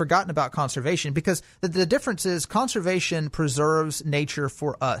we've forgotten about conservation, because the difference is conservation preserves nature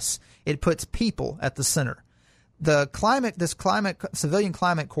for us. It puts people at the center. Civilian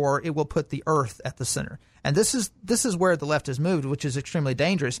climate corps, it will put the earth at the center. And this is where the left has moved, which is extremely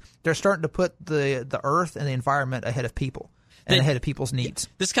dangerous. They're starting to put the earth and the environment ahead of people and ahead of people's needs.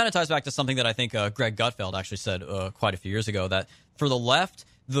 This kind of ties back to something that I think Greg Gutfeld actually said quite a few years ago, that for the left,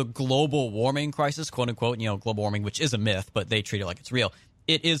 the global warming crisis, quote unquote, global warming, which is a myth, but they treat it like it's real.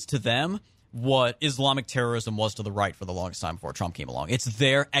 It is to them what Islamic terrorism was to the right for the longest time before Trump came along. It's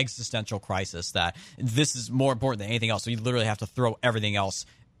their existential crisis that this is more important than anything else. So you literally have to throw everything else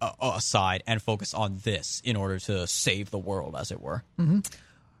aside and focus on this in order to save the world, as it were. Mm-hmm.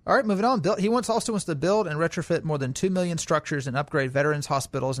 All right, moving on. He also wants to build and retrofit more than 2 million structures and upgrade veterans'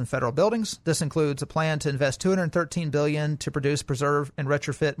 hospitals and federal buildings. This includes a plan to invest $213 billion to produce, preserve, and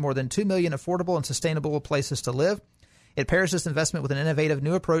retrofit more than 2 million affordable and sustainable places to live. It pairs this investment with an innovative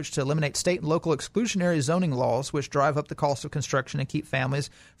new approach to eliminate state and local exclusionary zoning laws, which drive up the cost of construction and keep families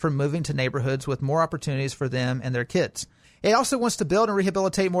from moving to neighborhoods with more opportunities for them and their kids. It also wants to build and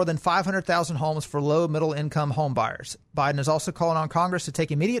rehabilitate more than 500,000 homes for low- middle-income home buyers. Biden is also calling on Congress to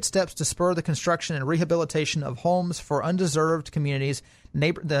take immediate steps to spur the construction and rehabilitation of homes for undeserved communities,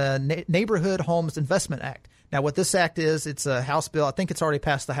 the Neighborhood Homes Investment Act. Now, what this act is, it's a House bill. I think it's already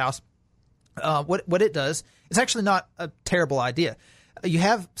passed the House. What it does, it's actually not a terrible idea. You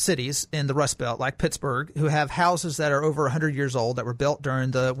have cities in the Rust Belt like Pittsburgh who have houses that are over 100 years old that were built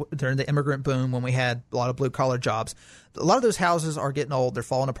during the immigrant boom when we had a lot of blue-collar jobs. A lot of those houses are getting old. They're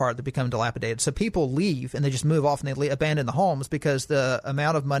falling apart. They're becoming dilapidated. So people leave and they just move off and they abandon the homes because the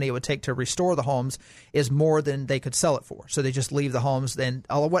amount of money it would take to restore the homes is more than they could sell it for. So they just leave the homes. Then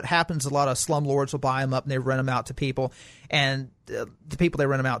what happens, a lot of slumlords will buy them up and they rent them out to people. And the people they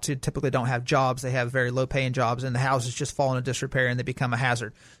rent them out to typically don't have jobs. They have very low-paying jobs, and the houses just fall into disrepair and they become a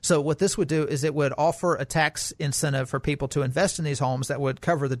hazard. So what this would do is it would offer a tax incentive for people to invest in these homes that would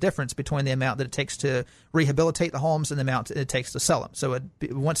cover the difference between the amount that it takes to rehabilitate the homes and the amount it takes to sell them. So it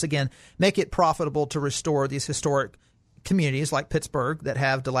once again make it profitable to restore these historic communities like Pittsburgh that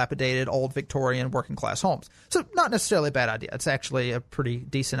have dilapidated old Victorian working class homes. So not necessarily a bad idea. It's actually a pretty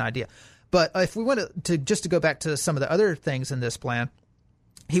decent idea. But if we want to go back to some of the other things in this plan,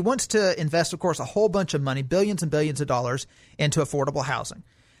 he wants to invest, of course, a whole bunch of money, billions and billions of dollars, into affordable housing.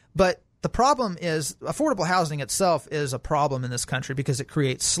 But the problem is affordable housing itself is a problem in this country because it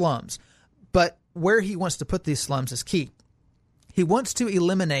creates slums. But where he wants to put these slums is key. He wants to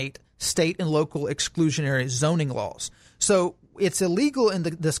eliminate state and local exclusionary zoning laws. So it's illegal in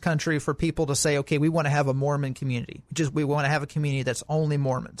this country for people to say, okay, we want to have a Mormon community, we want to have a community that's only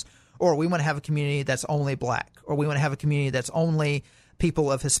Mormons, or we want to have a community that's only black, or we want to have a community that's only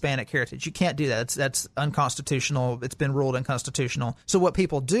people of Hispanic heritage. You can't do that. That's unconstitutional. It's been ruled unconstitutional. So what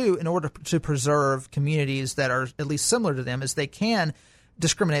people do in order to preserve communities that are at least similar to them is they can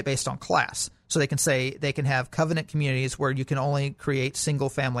discriminate based on class. So they can say they can have covenant communities where you can only create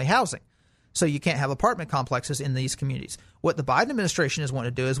single-family housing. So you can't have apartment complexes in these communities. What the Biden administration has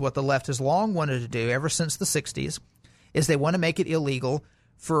wanted to do is what the left has long wanted to do ever since the 60s, is they want to make it illegal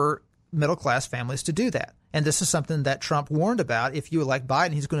for middle-class families to do that. And this is something that Trump warned about. If you elect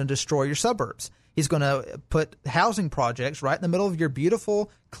Biden, he's going to destroy your suburbs. He's going to put housing projects right in the middle of your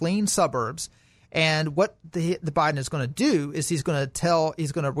beautiful, clean suburbs. And what the Biden is going to do is he's going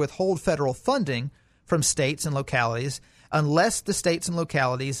to withhold federal funding from states and localities unless the states and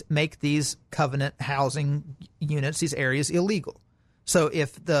localities make these covenant housing units, these areas, illegal. So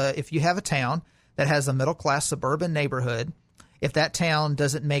if you have a town that has a middle-class suburban neighborhood, if that town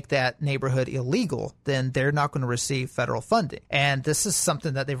doesn't make that neighborhood illegal, then they're not going to receive federal funding. And this is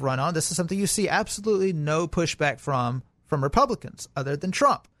something that they've run on. This is something you see absolutely no pushback from Republicans other than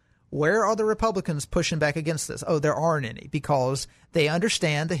Trump. Where are the Republicans pushing back against this? Oh, there aren't any, because they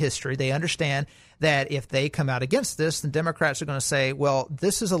understand the history. They understand that if they come out against this, then Democrats are going to say, well,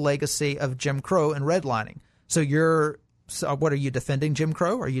 this is a legacy of Jim Crow and redlining. So what are you defending, Jim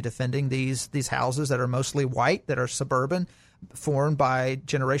Crow? Are you defending these houses that are mostly white, that are suburban, formed by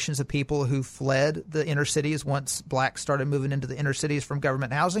generations of people who fled the inner cities once blacks started moving into the inner cities from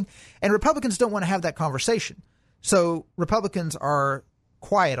government housing? And Republicans don't want to have that conversation. So Republicans are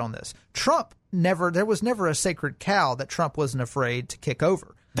quiet on this. There was never a sacred cow that Trump wasn't afraid to kick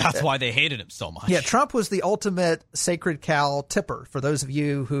over. That's why they hated him so much. Yeah, Trump was the ultimate sacred cow tipper. For those of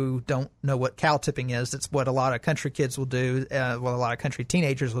you who don't know what cow tipping is, it's what a lot of country kids will do, what a lot of country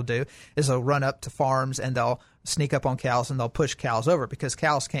teenagers will do, is they'll run up to farms and they'll sneak up on cows and they'll push cows over because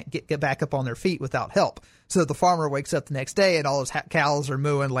cows can't get back up on their feet without help. So the farmer wakes up the next day and all his cows are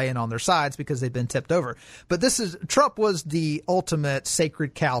mooing, laying on their sides because they've been tipped over. But Trump was the ultimate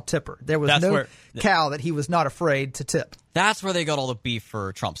sacred cow tipper. There was cow that he was not afraid to tip. That's where they got all the beef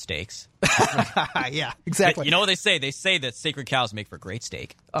for Trump steaks. Yeah, exactly. You know what they say? They say that sacred cows make for great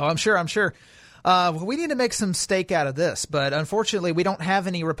steak. Oh, I'm sure. We need to make some steak out of this, but unfortunately, we don't have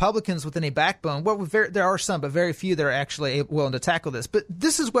any Republicans with any backbone. Well, there are some, but very few that are actually willing to tackle this. But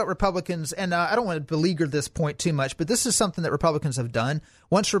this is what Republicans, and I don't want to beleaguer this point too much, but this is something that Republicans have done.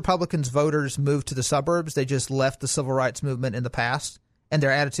 Once Republicans voters moved to the suburbs, they just left the civil rights movement in the past, and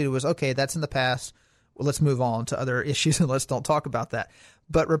their attitude was, okay, that's in the past. Well, let's move on to other issues and let's don't talk about that.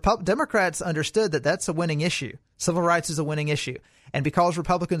 But Democrats understood that that's a winning issue. Civil rights is a winning issue. And because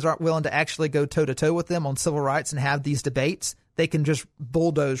Republicans aren't willing to actually go toe-to-toe with them on civil rights and have these debates, they can just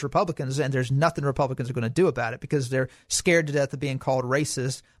bulldoze Republicans, and there's nothing Republicans are going to do about it because they're scared to death of being called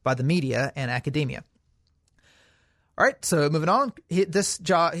racist by the media and academia. All right, so moving on,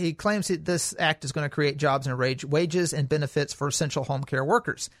 he claims this act is going to create jobs and wages and benefits for essential home care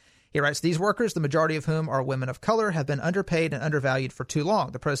workers. He writes, these workers, the majority of whom are women of color, have been underpaid and undervalued for too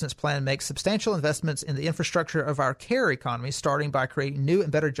long. The president's plan makes substantial investments in the infrastructure of our care economy, starting by creating new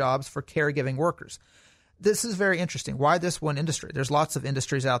and better jobs for caregiving workers. This is very interesting. Why this one industry? There's lots of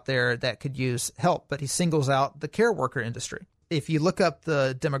industries out there that could use help, but he singles out the care worker industry. If you look up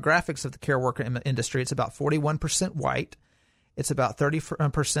the demographics of the care worker industry, it's about 41% white, it's about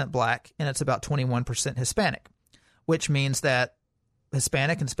 30% black, and it's about 21% Hispanic, which means that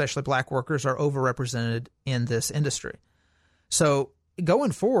Hispanic and especially black workers are overrepresented in this industry. So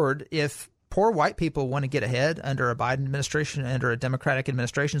going forward, if poor white people want to get ahead under a Biden administration, under a Democratic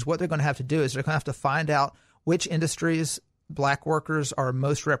administration, what they're going to have to do is they're going to have to find out which industries black workers are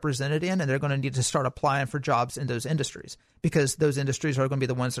most represented in, and they're going to need to start applying for jobs in those industries because those industries are going to be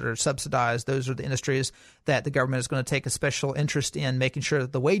the ones that are subsidized. Those are the industries that the government is going to take a special interest in making sure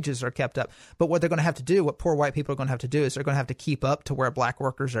that the wages are kept up. But what they're going to have to do, what poor white people are going to have to do is they're going to have to keep up to where black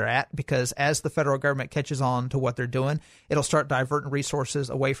workers are at, because as the federal government catches on to what they're doing, it'll start diverting resources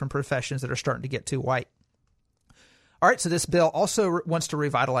away from professions that are starting to get too white. All right, so this bill also wants to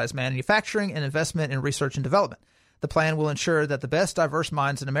revitalize manufacturing and investment in research and development. The plan will ensure that the best diverse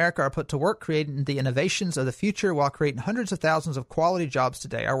minds in America are put to work creating the innovations of the future while creating hundreds of thousands of quality jobs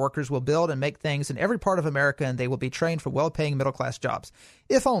today. Our workers will build and make things in every part of America, and they will be trained for well-paying middle-class jobs.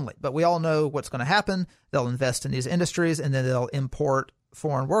 If only. But we all know what's going to happen. They'll invest in these industries, and then they'll import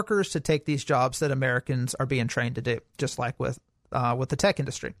foreign workers to take these jobs that Americans are being trained to do, just like with the tech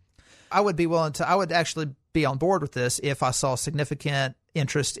industry. I would actually be on board with this if I saw significant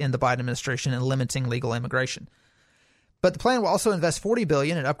interest in the Biden administration in limiting legal immigration. But the plan will also invest $40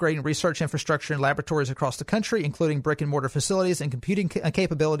 billion in upgrading research infrastructure and laboratories across the country, including brick-and-mortar facilities and computing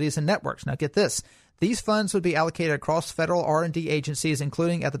capabilities and networks. Now, get this. These funds would be allocated across federal R&D agencies,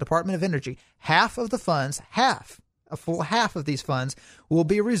 including at the Department of Energy. Half of the funds, a full half of these funds, will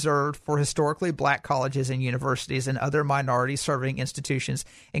be reserved for historically black colleges and universities and other minority-serving institutions,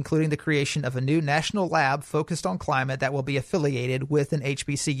 including the creation of a new national lab focused on climate that will be affiliated with an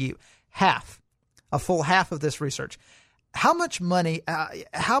HBCU. A full half of this research. How much money,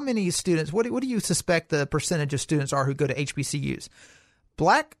 how many students, what do you suspect the percentage of students are who go to HBCUs?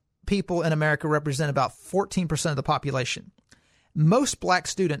 Black people in America represent about 14% of the population. Most black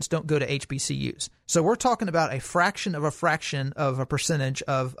students don't go to HBCUs. So we're talking about a fraction of a percentage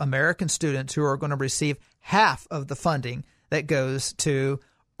of American students who are going to receive half of the funding that goes to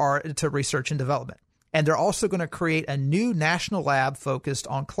research and development. And they're also going to create a new national lab focused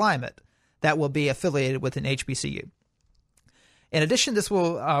on climate that will be affiliated with an HBCU. In addition, this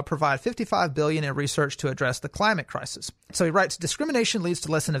will provide $55 billion in research to address the climate crisis. So he writes, discrimination leads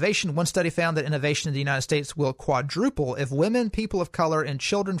to less innovation. One study found that innovation in the United States will quadruple if women, people of color, and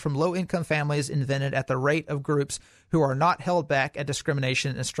children from low-income families invented at the rate of groups who are not held back at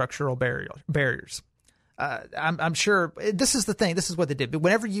discrimination and structural barriers. I'm sure this is the thing. This is what they did. But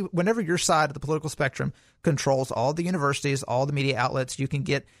whenever your side of the political spectrum controls all the universities, all the media outlets, you can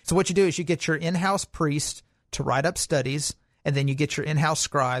get. So what you do is you get your in-house priest to write up studies, and then you get your in-house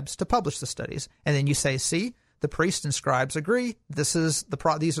scribes to publish the studies. And then you say, see, the priests and scribes agree. These are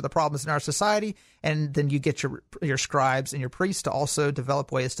the problems in our society. And then you get your scribes and your priests to also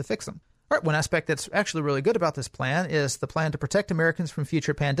develop ways to fix them. All right, one aspect that's actually really good about this plan is the plan to protect Americans from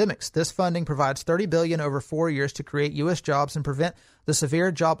future pandemics. This funding provides $30 billion over 4 years to create U.S. jobs and prevent the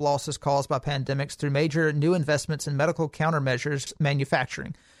severe job losses caused by pandemics through major new investments in medical countermeasures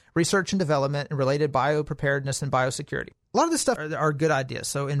manufacturing, research and development, and related biopreparedness and biosecurity. A lot of this stuff are good ideas.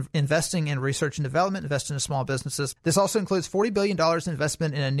 So investing in research and development, investing in small businesses. This also includes $40 billion in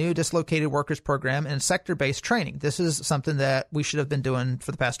investment in a new dislocated workers program and sector-based training. This is something that we should have been doing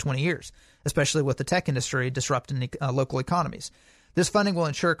for the past 20 years, especially with the tech industry disrupting local economies. This funding will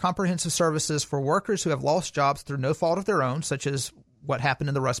ensure comprehensive services for workers who have lost jobs through no fault of their own, such as what happened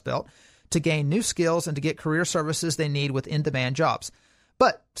in the Rust Belt, to gain new skills and to get career services they need with in-demand jobs.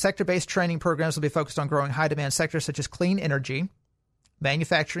 But sector-based training programs will be focused on growing high-demand sectors such as clean energy,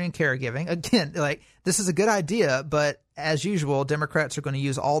 manufacturing, and caregiving. Again, this is a good idea, but as usual, Democrats are going to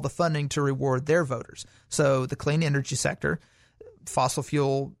use all the funding to reward their voters. So the clean energy sector, fossil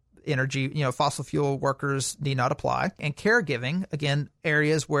fuel energy, fossil fuel workers need not apply. And caregiving, again,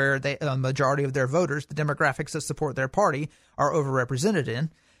 areas where a majority of their voters, the demographics that support their party, are overrepresented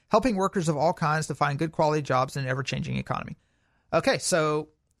in, helping workers of all kinds to find good quality jobs in an ever-changing economy. Okay, so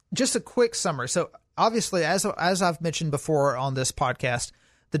just a quick summary. So obviously, as I've mentioned before on this podcast,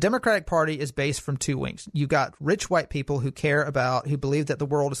 the Democratic Party is based from two wings. You got rich white people who believe that the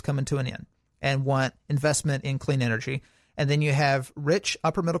world is coming to an end and want investment in clean energy. And then you have rich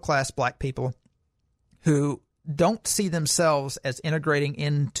upper middle class black people who don't see themselves as integrating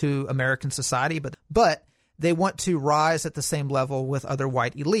into American society, but they want to rise at the same level with other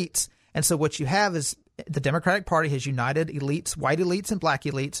white elites. And so what you have is the Democratic Party has united elites, white elites and black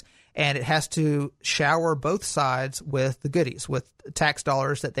elites, and it has to shower both sides with the goodies, with tax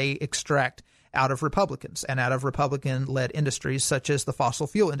dollars that they extract out of Republicans and out of Republican-led industries such as the fossil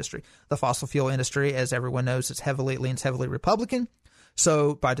fuel industry. The fossil fuel industry, as everyone knows, leans heavily Republican.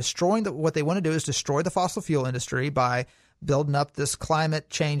 So by destroying what they want to do is destroy the fossil fuel industry by building up this climate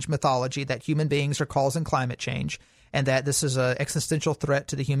change mythology that human beings are causing climate change and that this is an existential threat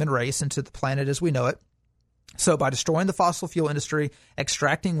to the human race and to the planet as we know it. So by destroying the fossil fuel industry,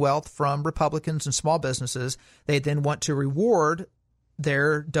 extracting wealth from Republicans and small businesses, they then want to reward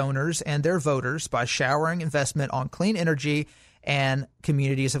their donors and their voters by showering investment on clean energy and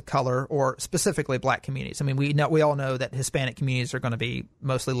communities of color, or specifically black communities. I mean, we all know that Hispanic communities are going to be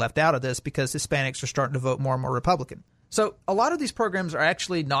mostly left out of this because Hispanics are starting to vote more and more Republican. So a lot of these programs are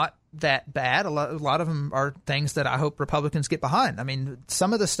actually not that bad. A lot of them are things that I hope Republicans get behind. I mean,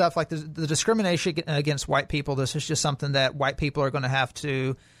 some of the stuff like the discrimination against white people, this is just something that white people are going to have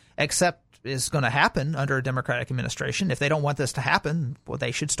to accept is going to happen under a Democratic administration. If they don't want this to happen, well,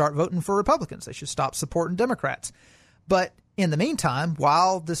 they should start voting for Republicans. They should stop supporting Democrats. But in the meantime,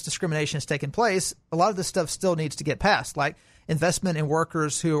 while this discrimination is taking place, a lot of this stuff still needs to get passed, like investment in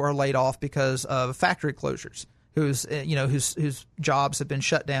workers who are laid off because of factory closures, whose jobs have been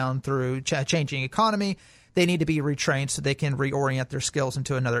shut down through changing economy. They need to be retrained so they can reorient their skills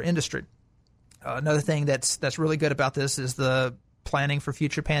into another industry. Another thing that's really good about this is the planning for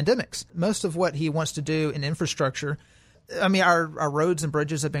future pandemics. Most of what he wants to do in infrastructure, I mean, our roads and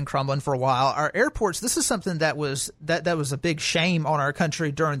bridges have been crumbling for a while. Our airports, this is something that was a big shame on our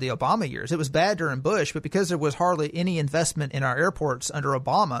country during the Obama years. It was bad during Bush, but because there was hardly any investment in our airports under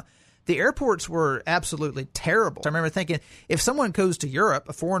Obama, the airports were absolutely terrible. I remember thinking, if someone goes to Europe,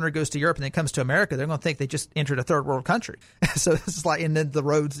 a foreigner goes to Europe and then comes to America, they're going to think they just entered a third world country. So this is and then the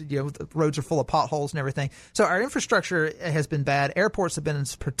roads are full of potholes and everything. So our infrastructure has been bad. Airports have been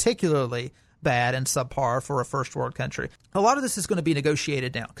particularly bad and subpar for a first world country. A lot of this is going to be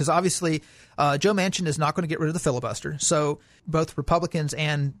negotiated now because obviously Joe Manchin is not going to get rid of the filibuster. So both Republicans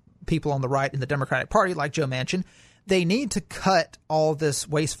and people on the right in the Democratic Party, like Joe Manchin, they need to cut all this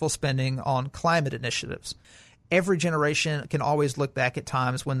wasteful spending on climate initiatives. Every generation can always look back at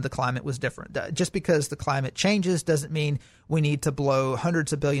times when the climate was different. Just because the climate changes doesn't mean we need to blow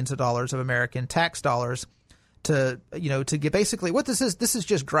hundreds of billions of dollars of American tax dollars to get basically what this is. This is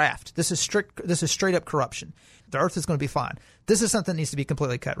just graft. This is straight up corruption. The earth is going to be fine. This is something that needs to be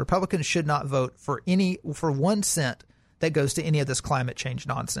completely cut. Republicans should not vote for 1 cent that goes to any of this climate change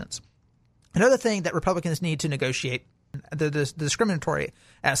nonsense. Another thing that Republicans need to negotiate, the discriminatory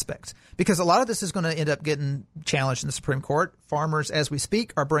aspects, because a lot of this is going to end up getting challenged in the Supreme Court. Farmers, as we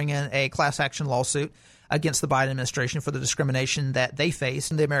speak, are bringing a class action lawsuit against the Biden administration for the discrimination that they face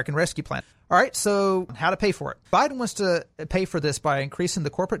in the American Rescue Plan. All right, so how to pay for it? Biden wants to pay for this by increasing the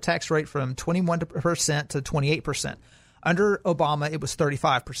corporate tax rate from 21% to 28%. Under Obama, it was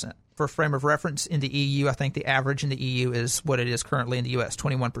 35%. For a frame of reference, in the EU, I think the average in the EU is what it is currently in the U.S.,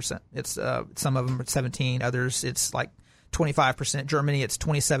 21%. It's some of them are 17, others it's like 25%. Germany, it's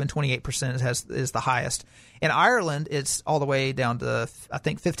 27, 28% is the highest. In Ireland, it's all the way down to, I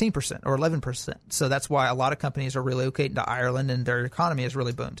think, 15% or 11%. So that's why a lot of companies are relocating to Ireland and their economy has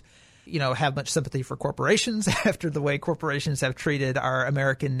really boomed. have much sympathy for corporations after the way corporations have treated our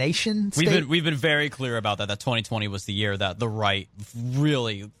American nation state. We've been very clear about that 2020 was the year that the right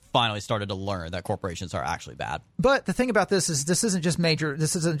really finally started to learn that corporations are actually bad. But the thing about this is this doesn't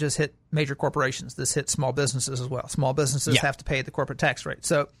just hit major corporations. This hits small businesses as well. Small businesses have to pay the corporate tax rate.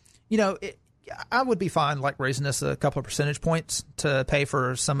 So, I would be fine raising this a couple of percentage points to pay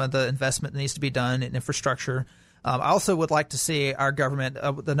for some of the investment that needs to be done in infrastructure. I also would like to see our government.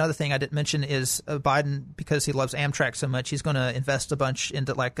 Another thing I didn't mention is Biden, because he loves Amtrak so much, he's going to invest a bunch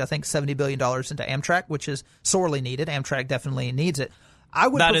into I think $70 billion into Amtrak, which is sorely needed. Amtrak definitely needs it.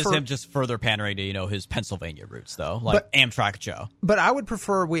 That is him just further pandering to his Pennsylvania roots, though, Amtrak Joe. But I would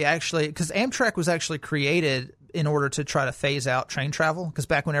prefer because Amtrak was actually created in order to try to phase out train travel, because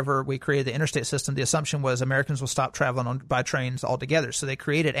back whenever we created the interstate system, the assumption was Americans will stop traveling by trains altogether. So they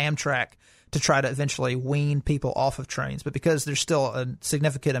created Amtrak to try to eventually wean people off of trains. But because there's still a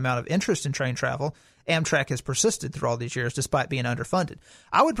significant amount of interest in train travel, Amtrak has persisted through all these years despite being underfunded.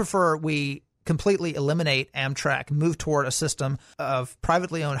 I would prefer we completely eliminate Amtrak, move toward a system of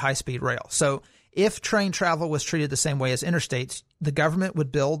privately owned high-speed rail. So if train travel was treated the same way as interstates, the government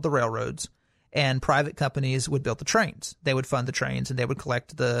would build the railroads and private companies would build the trains. They would fund the trains and they would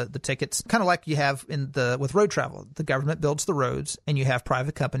collect the tickets, kind of like you have with road travel. The government builds the roads and you have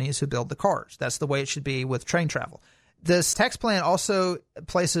private companies who build the cars. That's the way it should be with train travel. This tax plan also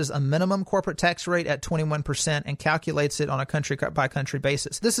places a minimum corporate tax rate at 21% and calculates it on a country-by-country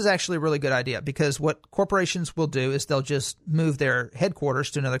basis. This is actually a really good idea because what corporations will do is they'll just move their headquarters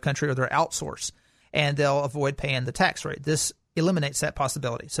to another country or they'll outsource, and they'll avoid paying the tax rate. This eliminates that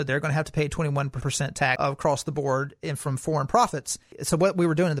possibility. So they're going to have to pay 21% tax across the board from foreign profits. So what we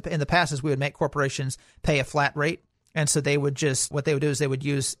were doing in the past is we would make corporations pay a flat rate, and so what they would do is they would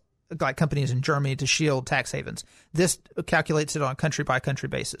use companies in Germany to shield tax havens. This calculates it on a country-by-country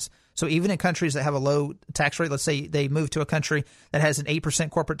basis. So even in countries that have a low tax rate, let's say they move to a country that has an 8%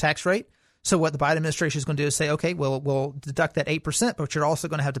 corporate tax rate. So what the Biden administration is going to do is say, okay, we'll deduct that 8%, but you're also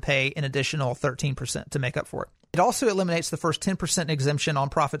going to have to pay an additional 13% to make up for it. It also eliminates the first 10% exemption on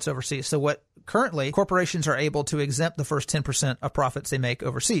profits overseas. So what currently corporations are able to exempt the first 10% of profits they make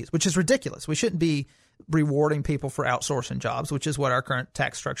overseas, which is ridiculous. We shouldn't be rewarding people for outsourcing jobs, which is what our current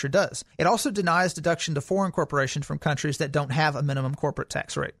tax structure does. It also denies deduction to foreign corporations from countries that don't have a minimum corporate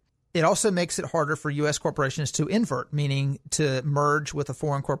tax rate. It also makes it harder for U.S. corporations to invert, meaning to merge with a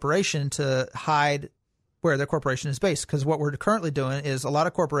foreign corporation to hide where their corporation is based. Because what we're currently doing is a lot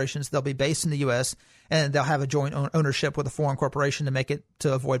of corporations, they'll be based in the U.S. and they'll have a joint ownership with a foreign corporation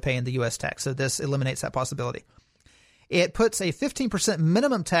to avoid paying the U.S. tax. So this eliminates that possibility. It puts a 15%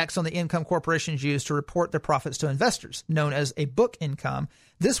 minimum tax on the income corporations use to report their profits to investors, known as a book income.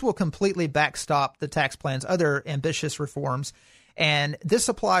 This will completely backstop the tax plan's other ambitious reforms, and this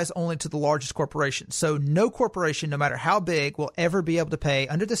applies only to the largest corporations. So no corporation, no matter how big, will ever be able to pay,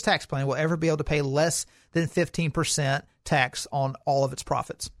 under this tax plan, will ever be able to pay less than 15% tax on all of its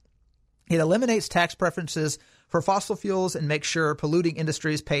profits. It eliminates tax preferences for fossil fuels and makes sure polluting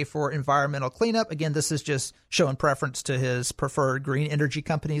industries pay for environmental cleanup. Again, this is just showing preference to his preferred green energy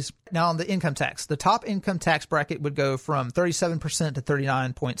companies. Now on the income tax, the top income tax bracket would go from 37% to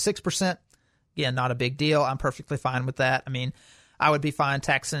 39.6%. Again, not a big deal. I'm perfectly fine with that. I mean, I would be fine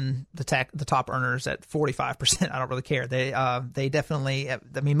taxing the top earners at 45%. I don't really care. They definitely, I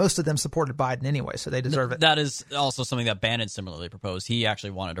mean, most of them supported Biden anyway, so they deserve it. That is also something that Bannon similarly proposed. He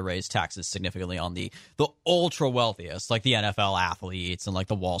actually wanted to raise taxes significantly on the ultra wealthiest, like the NFL athletes and like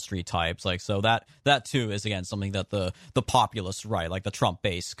the Wall Street types. Like, so that too is again something that the populist right, like the Trump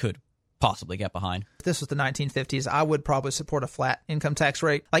base, could possibly get behind. If this was the 1950s, I would probably support a flat income tax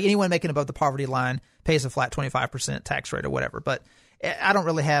rate. Like anyone making above the poverty line pays a flat 25% tax rate or whatever. But I don't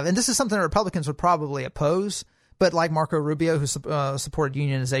really have, and this is something that Republicans would probably oppose. But like Marco Rubio, who supported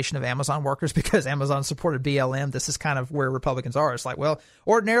unionization of Amazon workers because Amazon supported BLM, this is kind of where Republicans are. It's like, well,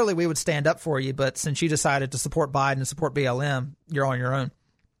 ordinarily we would stand up for you, but since you decided to support Biden and support BLM, you're on your own.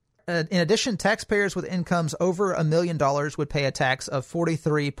 In addition, taxpayers with incomes over $1 million would pay a tax of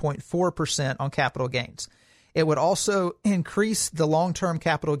 43.4% on capital gains. It would also increase the long-term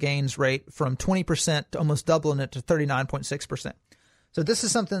capital gains rate from 20% to almost doubling it to 39.6%. So this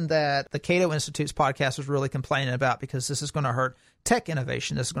is something that the Cato Institute's podcast was really complaining about because this is going to hurt tech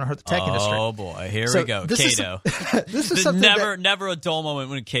innovation. This is going to hurt the tech industry. Oh boy, here we go. Cato. This is something never a dull moment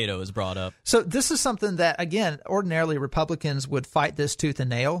when Cato is brought up. So this is something that, again, ordinarily Republicans would fight this tooth and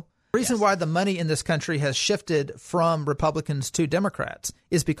nail. The reason why the money in this country has shifted from Republicans to Democrats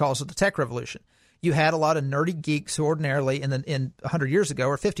is because of the tech revolution. You had a lot of nerdy geeks who ordinarily in 100 years ago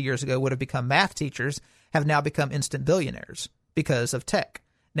or 50 years ago would have become math teachers, have now become instant billionaires because of tech.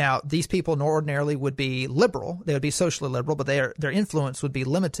 Now, these people ordinarily would be liberal. They would be socially liberal, but their influence would be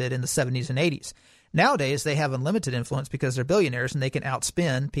limited in the 70s and 80s. Nowadays, they have unlimited influence because they're billionaires and they can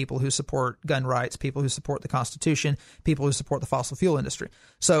outspend people who support gun rights, people who support the Constitution, people who support the fossil fuel industry.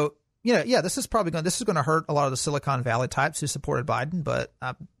 So, this is going to hurt a lot of the Silicon Valley types who supported Biden, but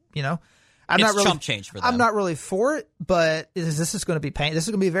I'm it's not really chump change for them. I'm not really for it, but this is going to be This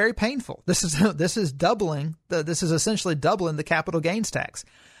is going to be very painful. This is essentially doubling the capital gains tax.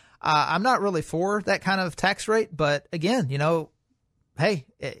 I'm not really for that kind of tax rate, but again, hey,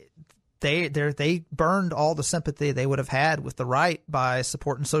 they burned all the sympathy they would have had with the right by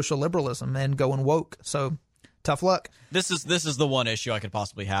supporting social liberalism and going woke. So tough luck. This is the one issue I could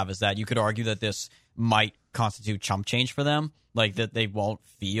possibly have, is that you could argue that this might constitute chump change for them, like that they won't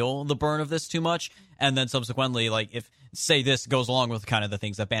feel the burn of this too much. And then subsequently, like if, say, this goes along with kind of the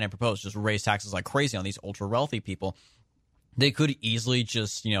things that Bannon proposed, just raise taxes like crazy on these ultra wealthy people, they could easily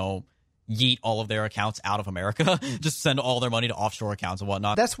just, yeet all of their accounts out of America, just send all their money to offshore accounts and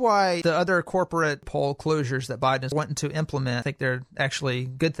whatnot. That's why the other corporate poll closures that Biden is wanting to implement, I think they're actually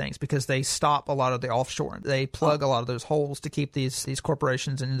good things because they stop a lot of the offshoring. They plug a lot of those holes to keep these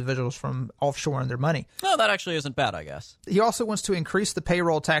corporations and individuals from offshoring their money. No, that actually isn't bad, I guess. He also wants to increase the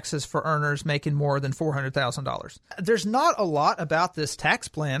payroll taxes for earners making more than $400,000. There's not a lot about this tax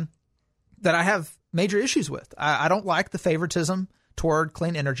plan that I have major issues with. I don't like the favoritism toward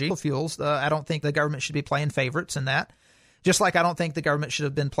clean energy fuels. I don't think the government should be playing favorites in that. Just like I don't think the government should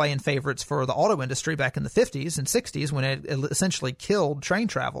have been playing favorites for the auto industry back in the 50s and 60s when it essentially killed train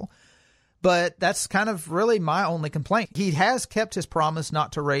travel. But that's kind of really my only complaint. He has kept his promise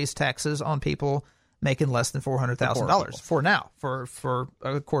not to raise taxes on people making less than $400,000 for now, for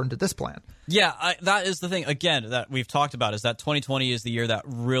according to this plan. Yeah, that is the thing, again, that we've talked about, is that 2020 is the year that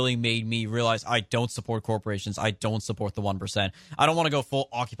really made me realize I don't support corporations. I don't support the 1%. I don't want to go full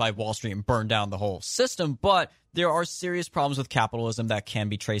Occupy Wall Street and burn down the whole system, but there are serious problems with capitalism that can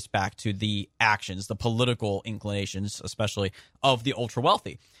be traced back to the actions, the political inclinations, especially of the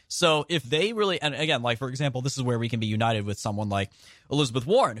ultra-wealthy. So if they really, and again, like, for example, this is where we can be united with someone like Elizabeth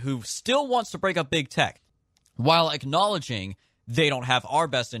Warren, who still wants to break up big tech, while acknowledging they don't have our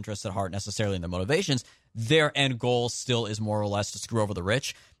best interests at heart necessarily in their motivations. Their end goal still is more or less to screw over the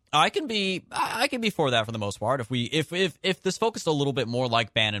rich. I can be for that for the most part. If this focused a little bit more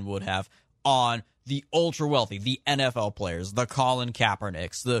like Bannon would have on the ultra wealthy, the NFL players, the Colin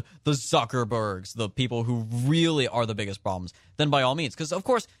Kaepernicks, the Zuckerbergs, the people who really are the biggest problems, then by all means. Because of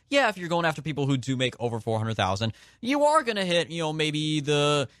course, yeah, if you're going after people who do make over $400,000, you are going to hit, maybe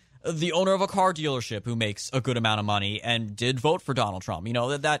the owner of a car dealership who makes a good amount of money and did vote for Donald Trump.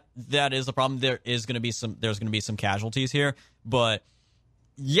 That is the problem. There's going to be some casualties here, but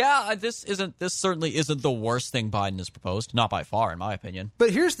yeah, this certainly isn't the worst thing Biden has proposed, not by far, in my opinion. But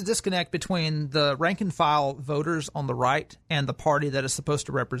here's the disconnect between the rank and file voters on the right and the party that is supposed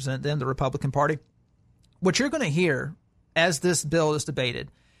to represent them, the Republican Party. What you're going to hear as this bill is debated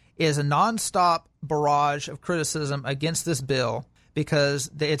is a nonstop barrage of criticism against this bill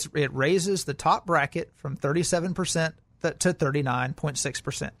because it raises the top bracket from 37% to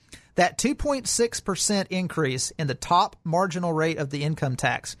 39.6%. That 2.6% increase in the top marginal rate of the income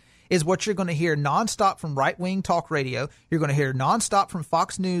tax is what you're going to hear nonstop from right-wing talk radio. You're going to hear nonstop from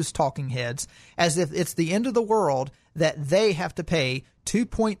Fox News talking heads as if it's the end of the world that they have to pay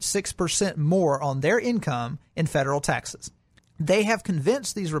 2.6% more on their income in federal taxes. They have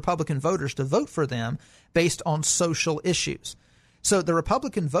convinced these Republican voters to vote for them based on social issues. So the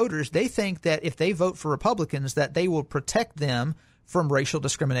Republican voters, they think that if they vote for Republicans, that they will protect them from racial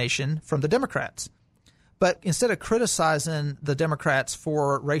discrimination from the Democrats. But instead of criticizing the Democrats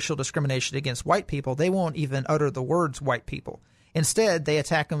for racial discrimination against white people, they won't even utter the words white people. Instead, they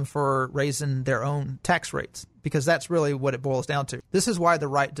attack them for raising their own tax rates, because that's really what it boils down to. This is why the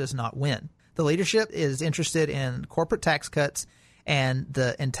right does not win. The leadership is interested in corporate tax cuts and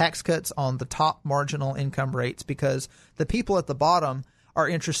tax cuts on the top marginal income rates, because the people at the bottom are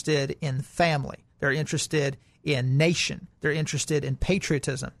interested in family. They're interested in nation. They're interested in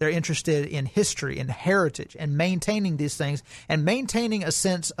patriotism. They're interested in history and heritage and maintaining these things and maintaining a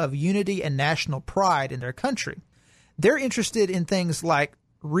sense of unity and national pride in their country. They're interested in things like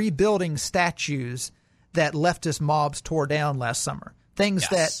rebuilding statues that leftist mobs tore down last summer, things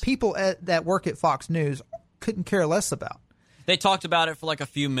that people that work at Fox News couldn't care less about. They talked about it for like a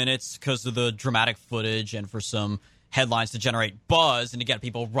few minutes because of the dramatic footage and for some headlines to generate buzz and to get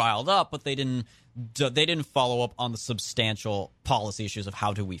people riled up, but they didn't follow up on the substantial policy issues of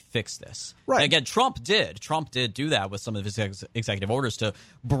how do we fix this. Right. And again, Trump did do that with some of his executive orders to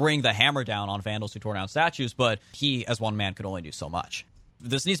bring the hammer down on vandals who tore down statues, but he, as one man, could only do so much.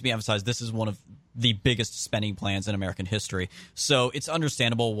 this needs to be emphasized, this is one of the biggest spending plans in American history. So it's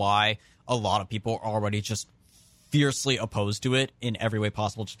understandable why a lot of people are already just fiercely opposed to it in every way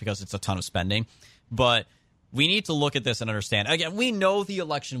possible, just because it's a ton of spending. But we need to look at this and understand. Again, we know the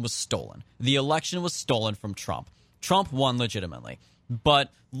election was stolen. The election was stolen from Trump. Trump won legitimately.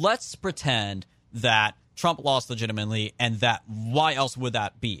 But let's pretend that Trump lost legitimately, and that why else would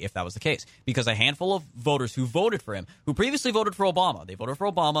that be if that was the case? Because a handful of voters who voted for him, who previously voted for Obama, they voted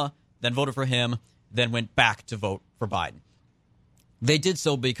for Obama, then voted for him, then went back to vote for Biden. They did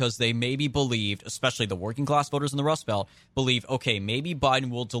so because they maybe believed, especially the working class voters in the Rust Belt, believe, okay, maybe Biden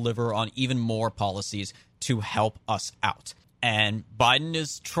will deliver on even more policies to help us out. And Biden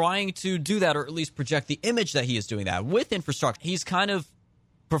is trying to do that, or at least project the image that he is doing that with infrastructure. He's kind of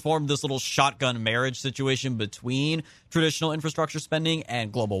performed this little shotgun marriage situation between traditional infrastructure spending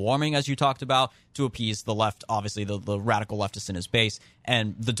and global warming, as you talked about, to appease the left, obviously the radical leftists in his base,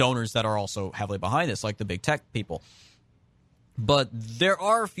 and the donors that are also heavily behind this, like the big tech people. But there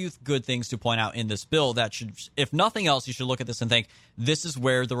are a few good things to point out in this bill that should, if nothing else, you should look at this and think, this is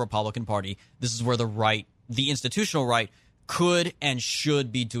where the Republican Party, this is where the right, the institutional right, could and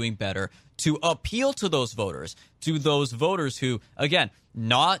should be doing better to appeal to those voters who, again,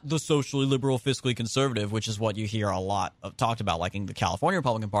 not the socially liberal, fiscally conservative, which is what you hear a lot of talked about, like in the California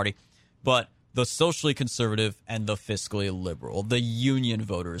Republican Party, but the socially conservative and the fiscally liberal, the union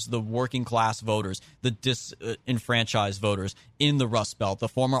voters, the working class voters, the disenfranchised voters in the Rust Belt, the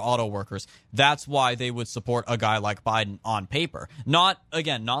former auto workers. That's why they would support a guy like Biden on paper. Not the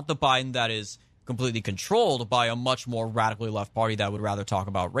Biden that is completely controlled by a much more radically left party that would rather talk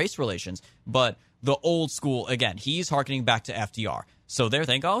about race relations, but the old school, again, he's hearkening back to FDR. So they're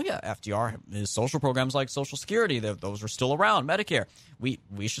thinking, oh, yeah, FDR, his social programs like Social Security, those are still around, Medicare. We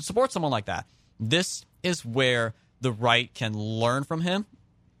should support someone like that. This is where the right can learn from him.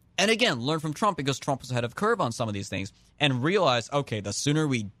 And again, learn from Trump, because Trump was ahead of the curve on some of these things, and realize, okay, the sooner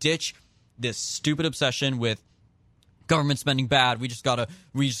we ditch this stupid obsession with government spending bad, we just gotta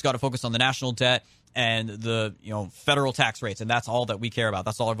focus on the national debt and the federal tax rates, and that's all that we care about.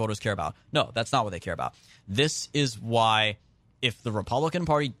 That's all our voters care about. No, that's not what they care about. This is why, if the Republican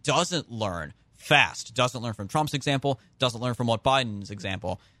Party doesn't learn fast, doesn't learn from Trump's example, doesn't learn from what Biden's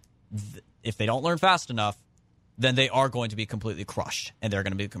example, if they don't learn fast enough, then they are going to be completely crushed. And they're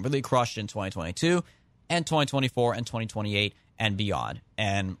going to be completely crushed in 2022 and 2024 and 2028 and beyond.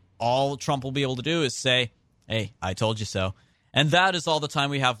 And all Trump will be able to do is say, hey, I told you so. And that is all the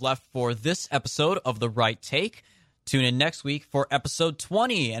time we have left for this episode of The Right Take. Tune in next week for episode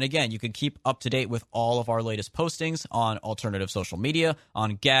 20. And again, you can keep up to date with all of our latest postings on alternative social media,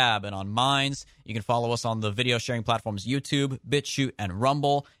 on Gab and on Minds. You can follow us on the video sharing platforms YouTube, BitChute, and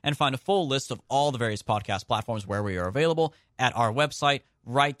Rumble, and find a full list of all the various podcast platforms where we are available at our website,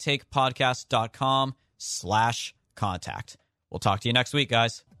 righttakepodcast.com/contact. We'll talk to you next week,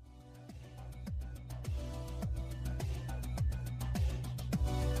 guys.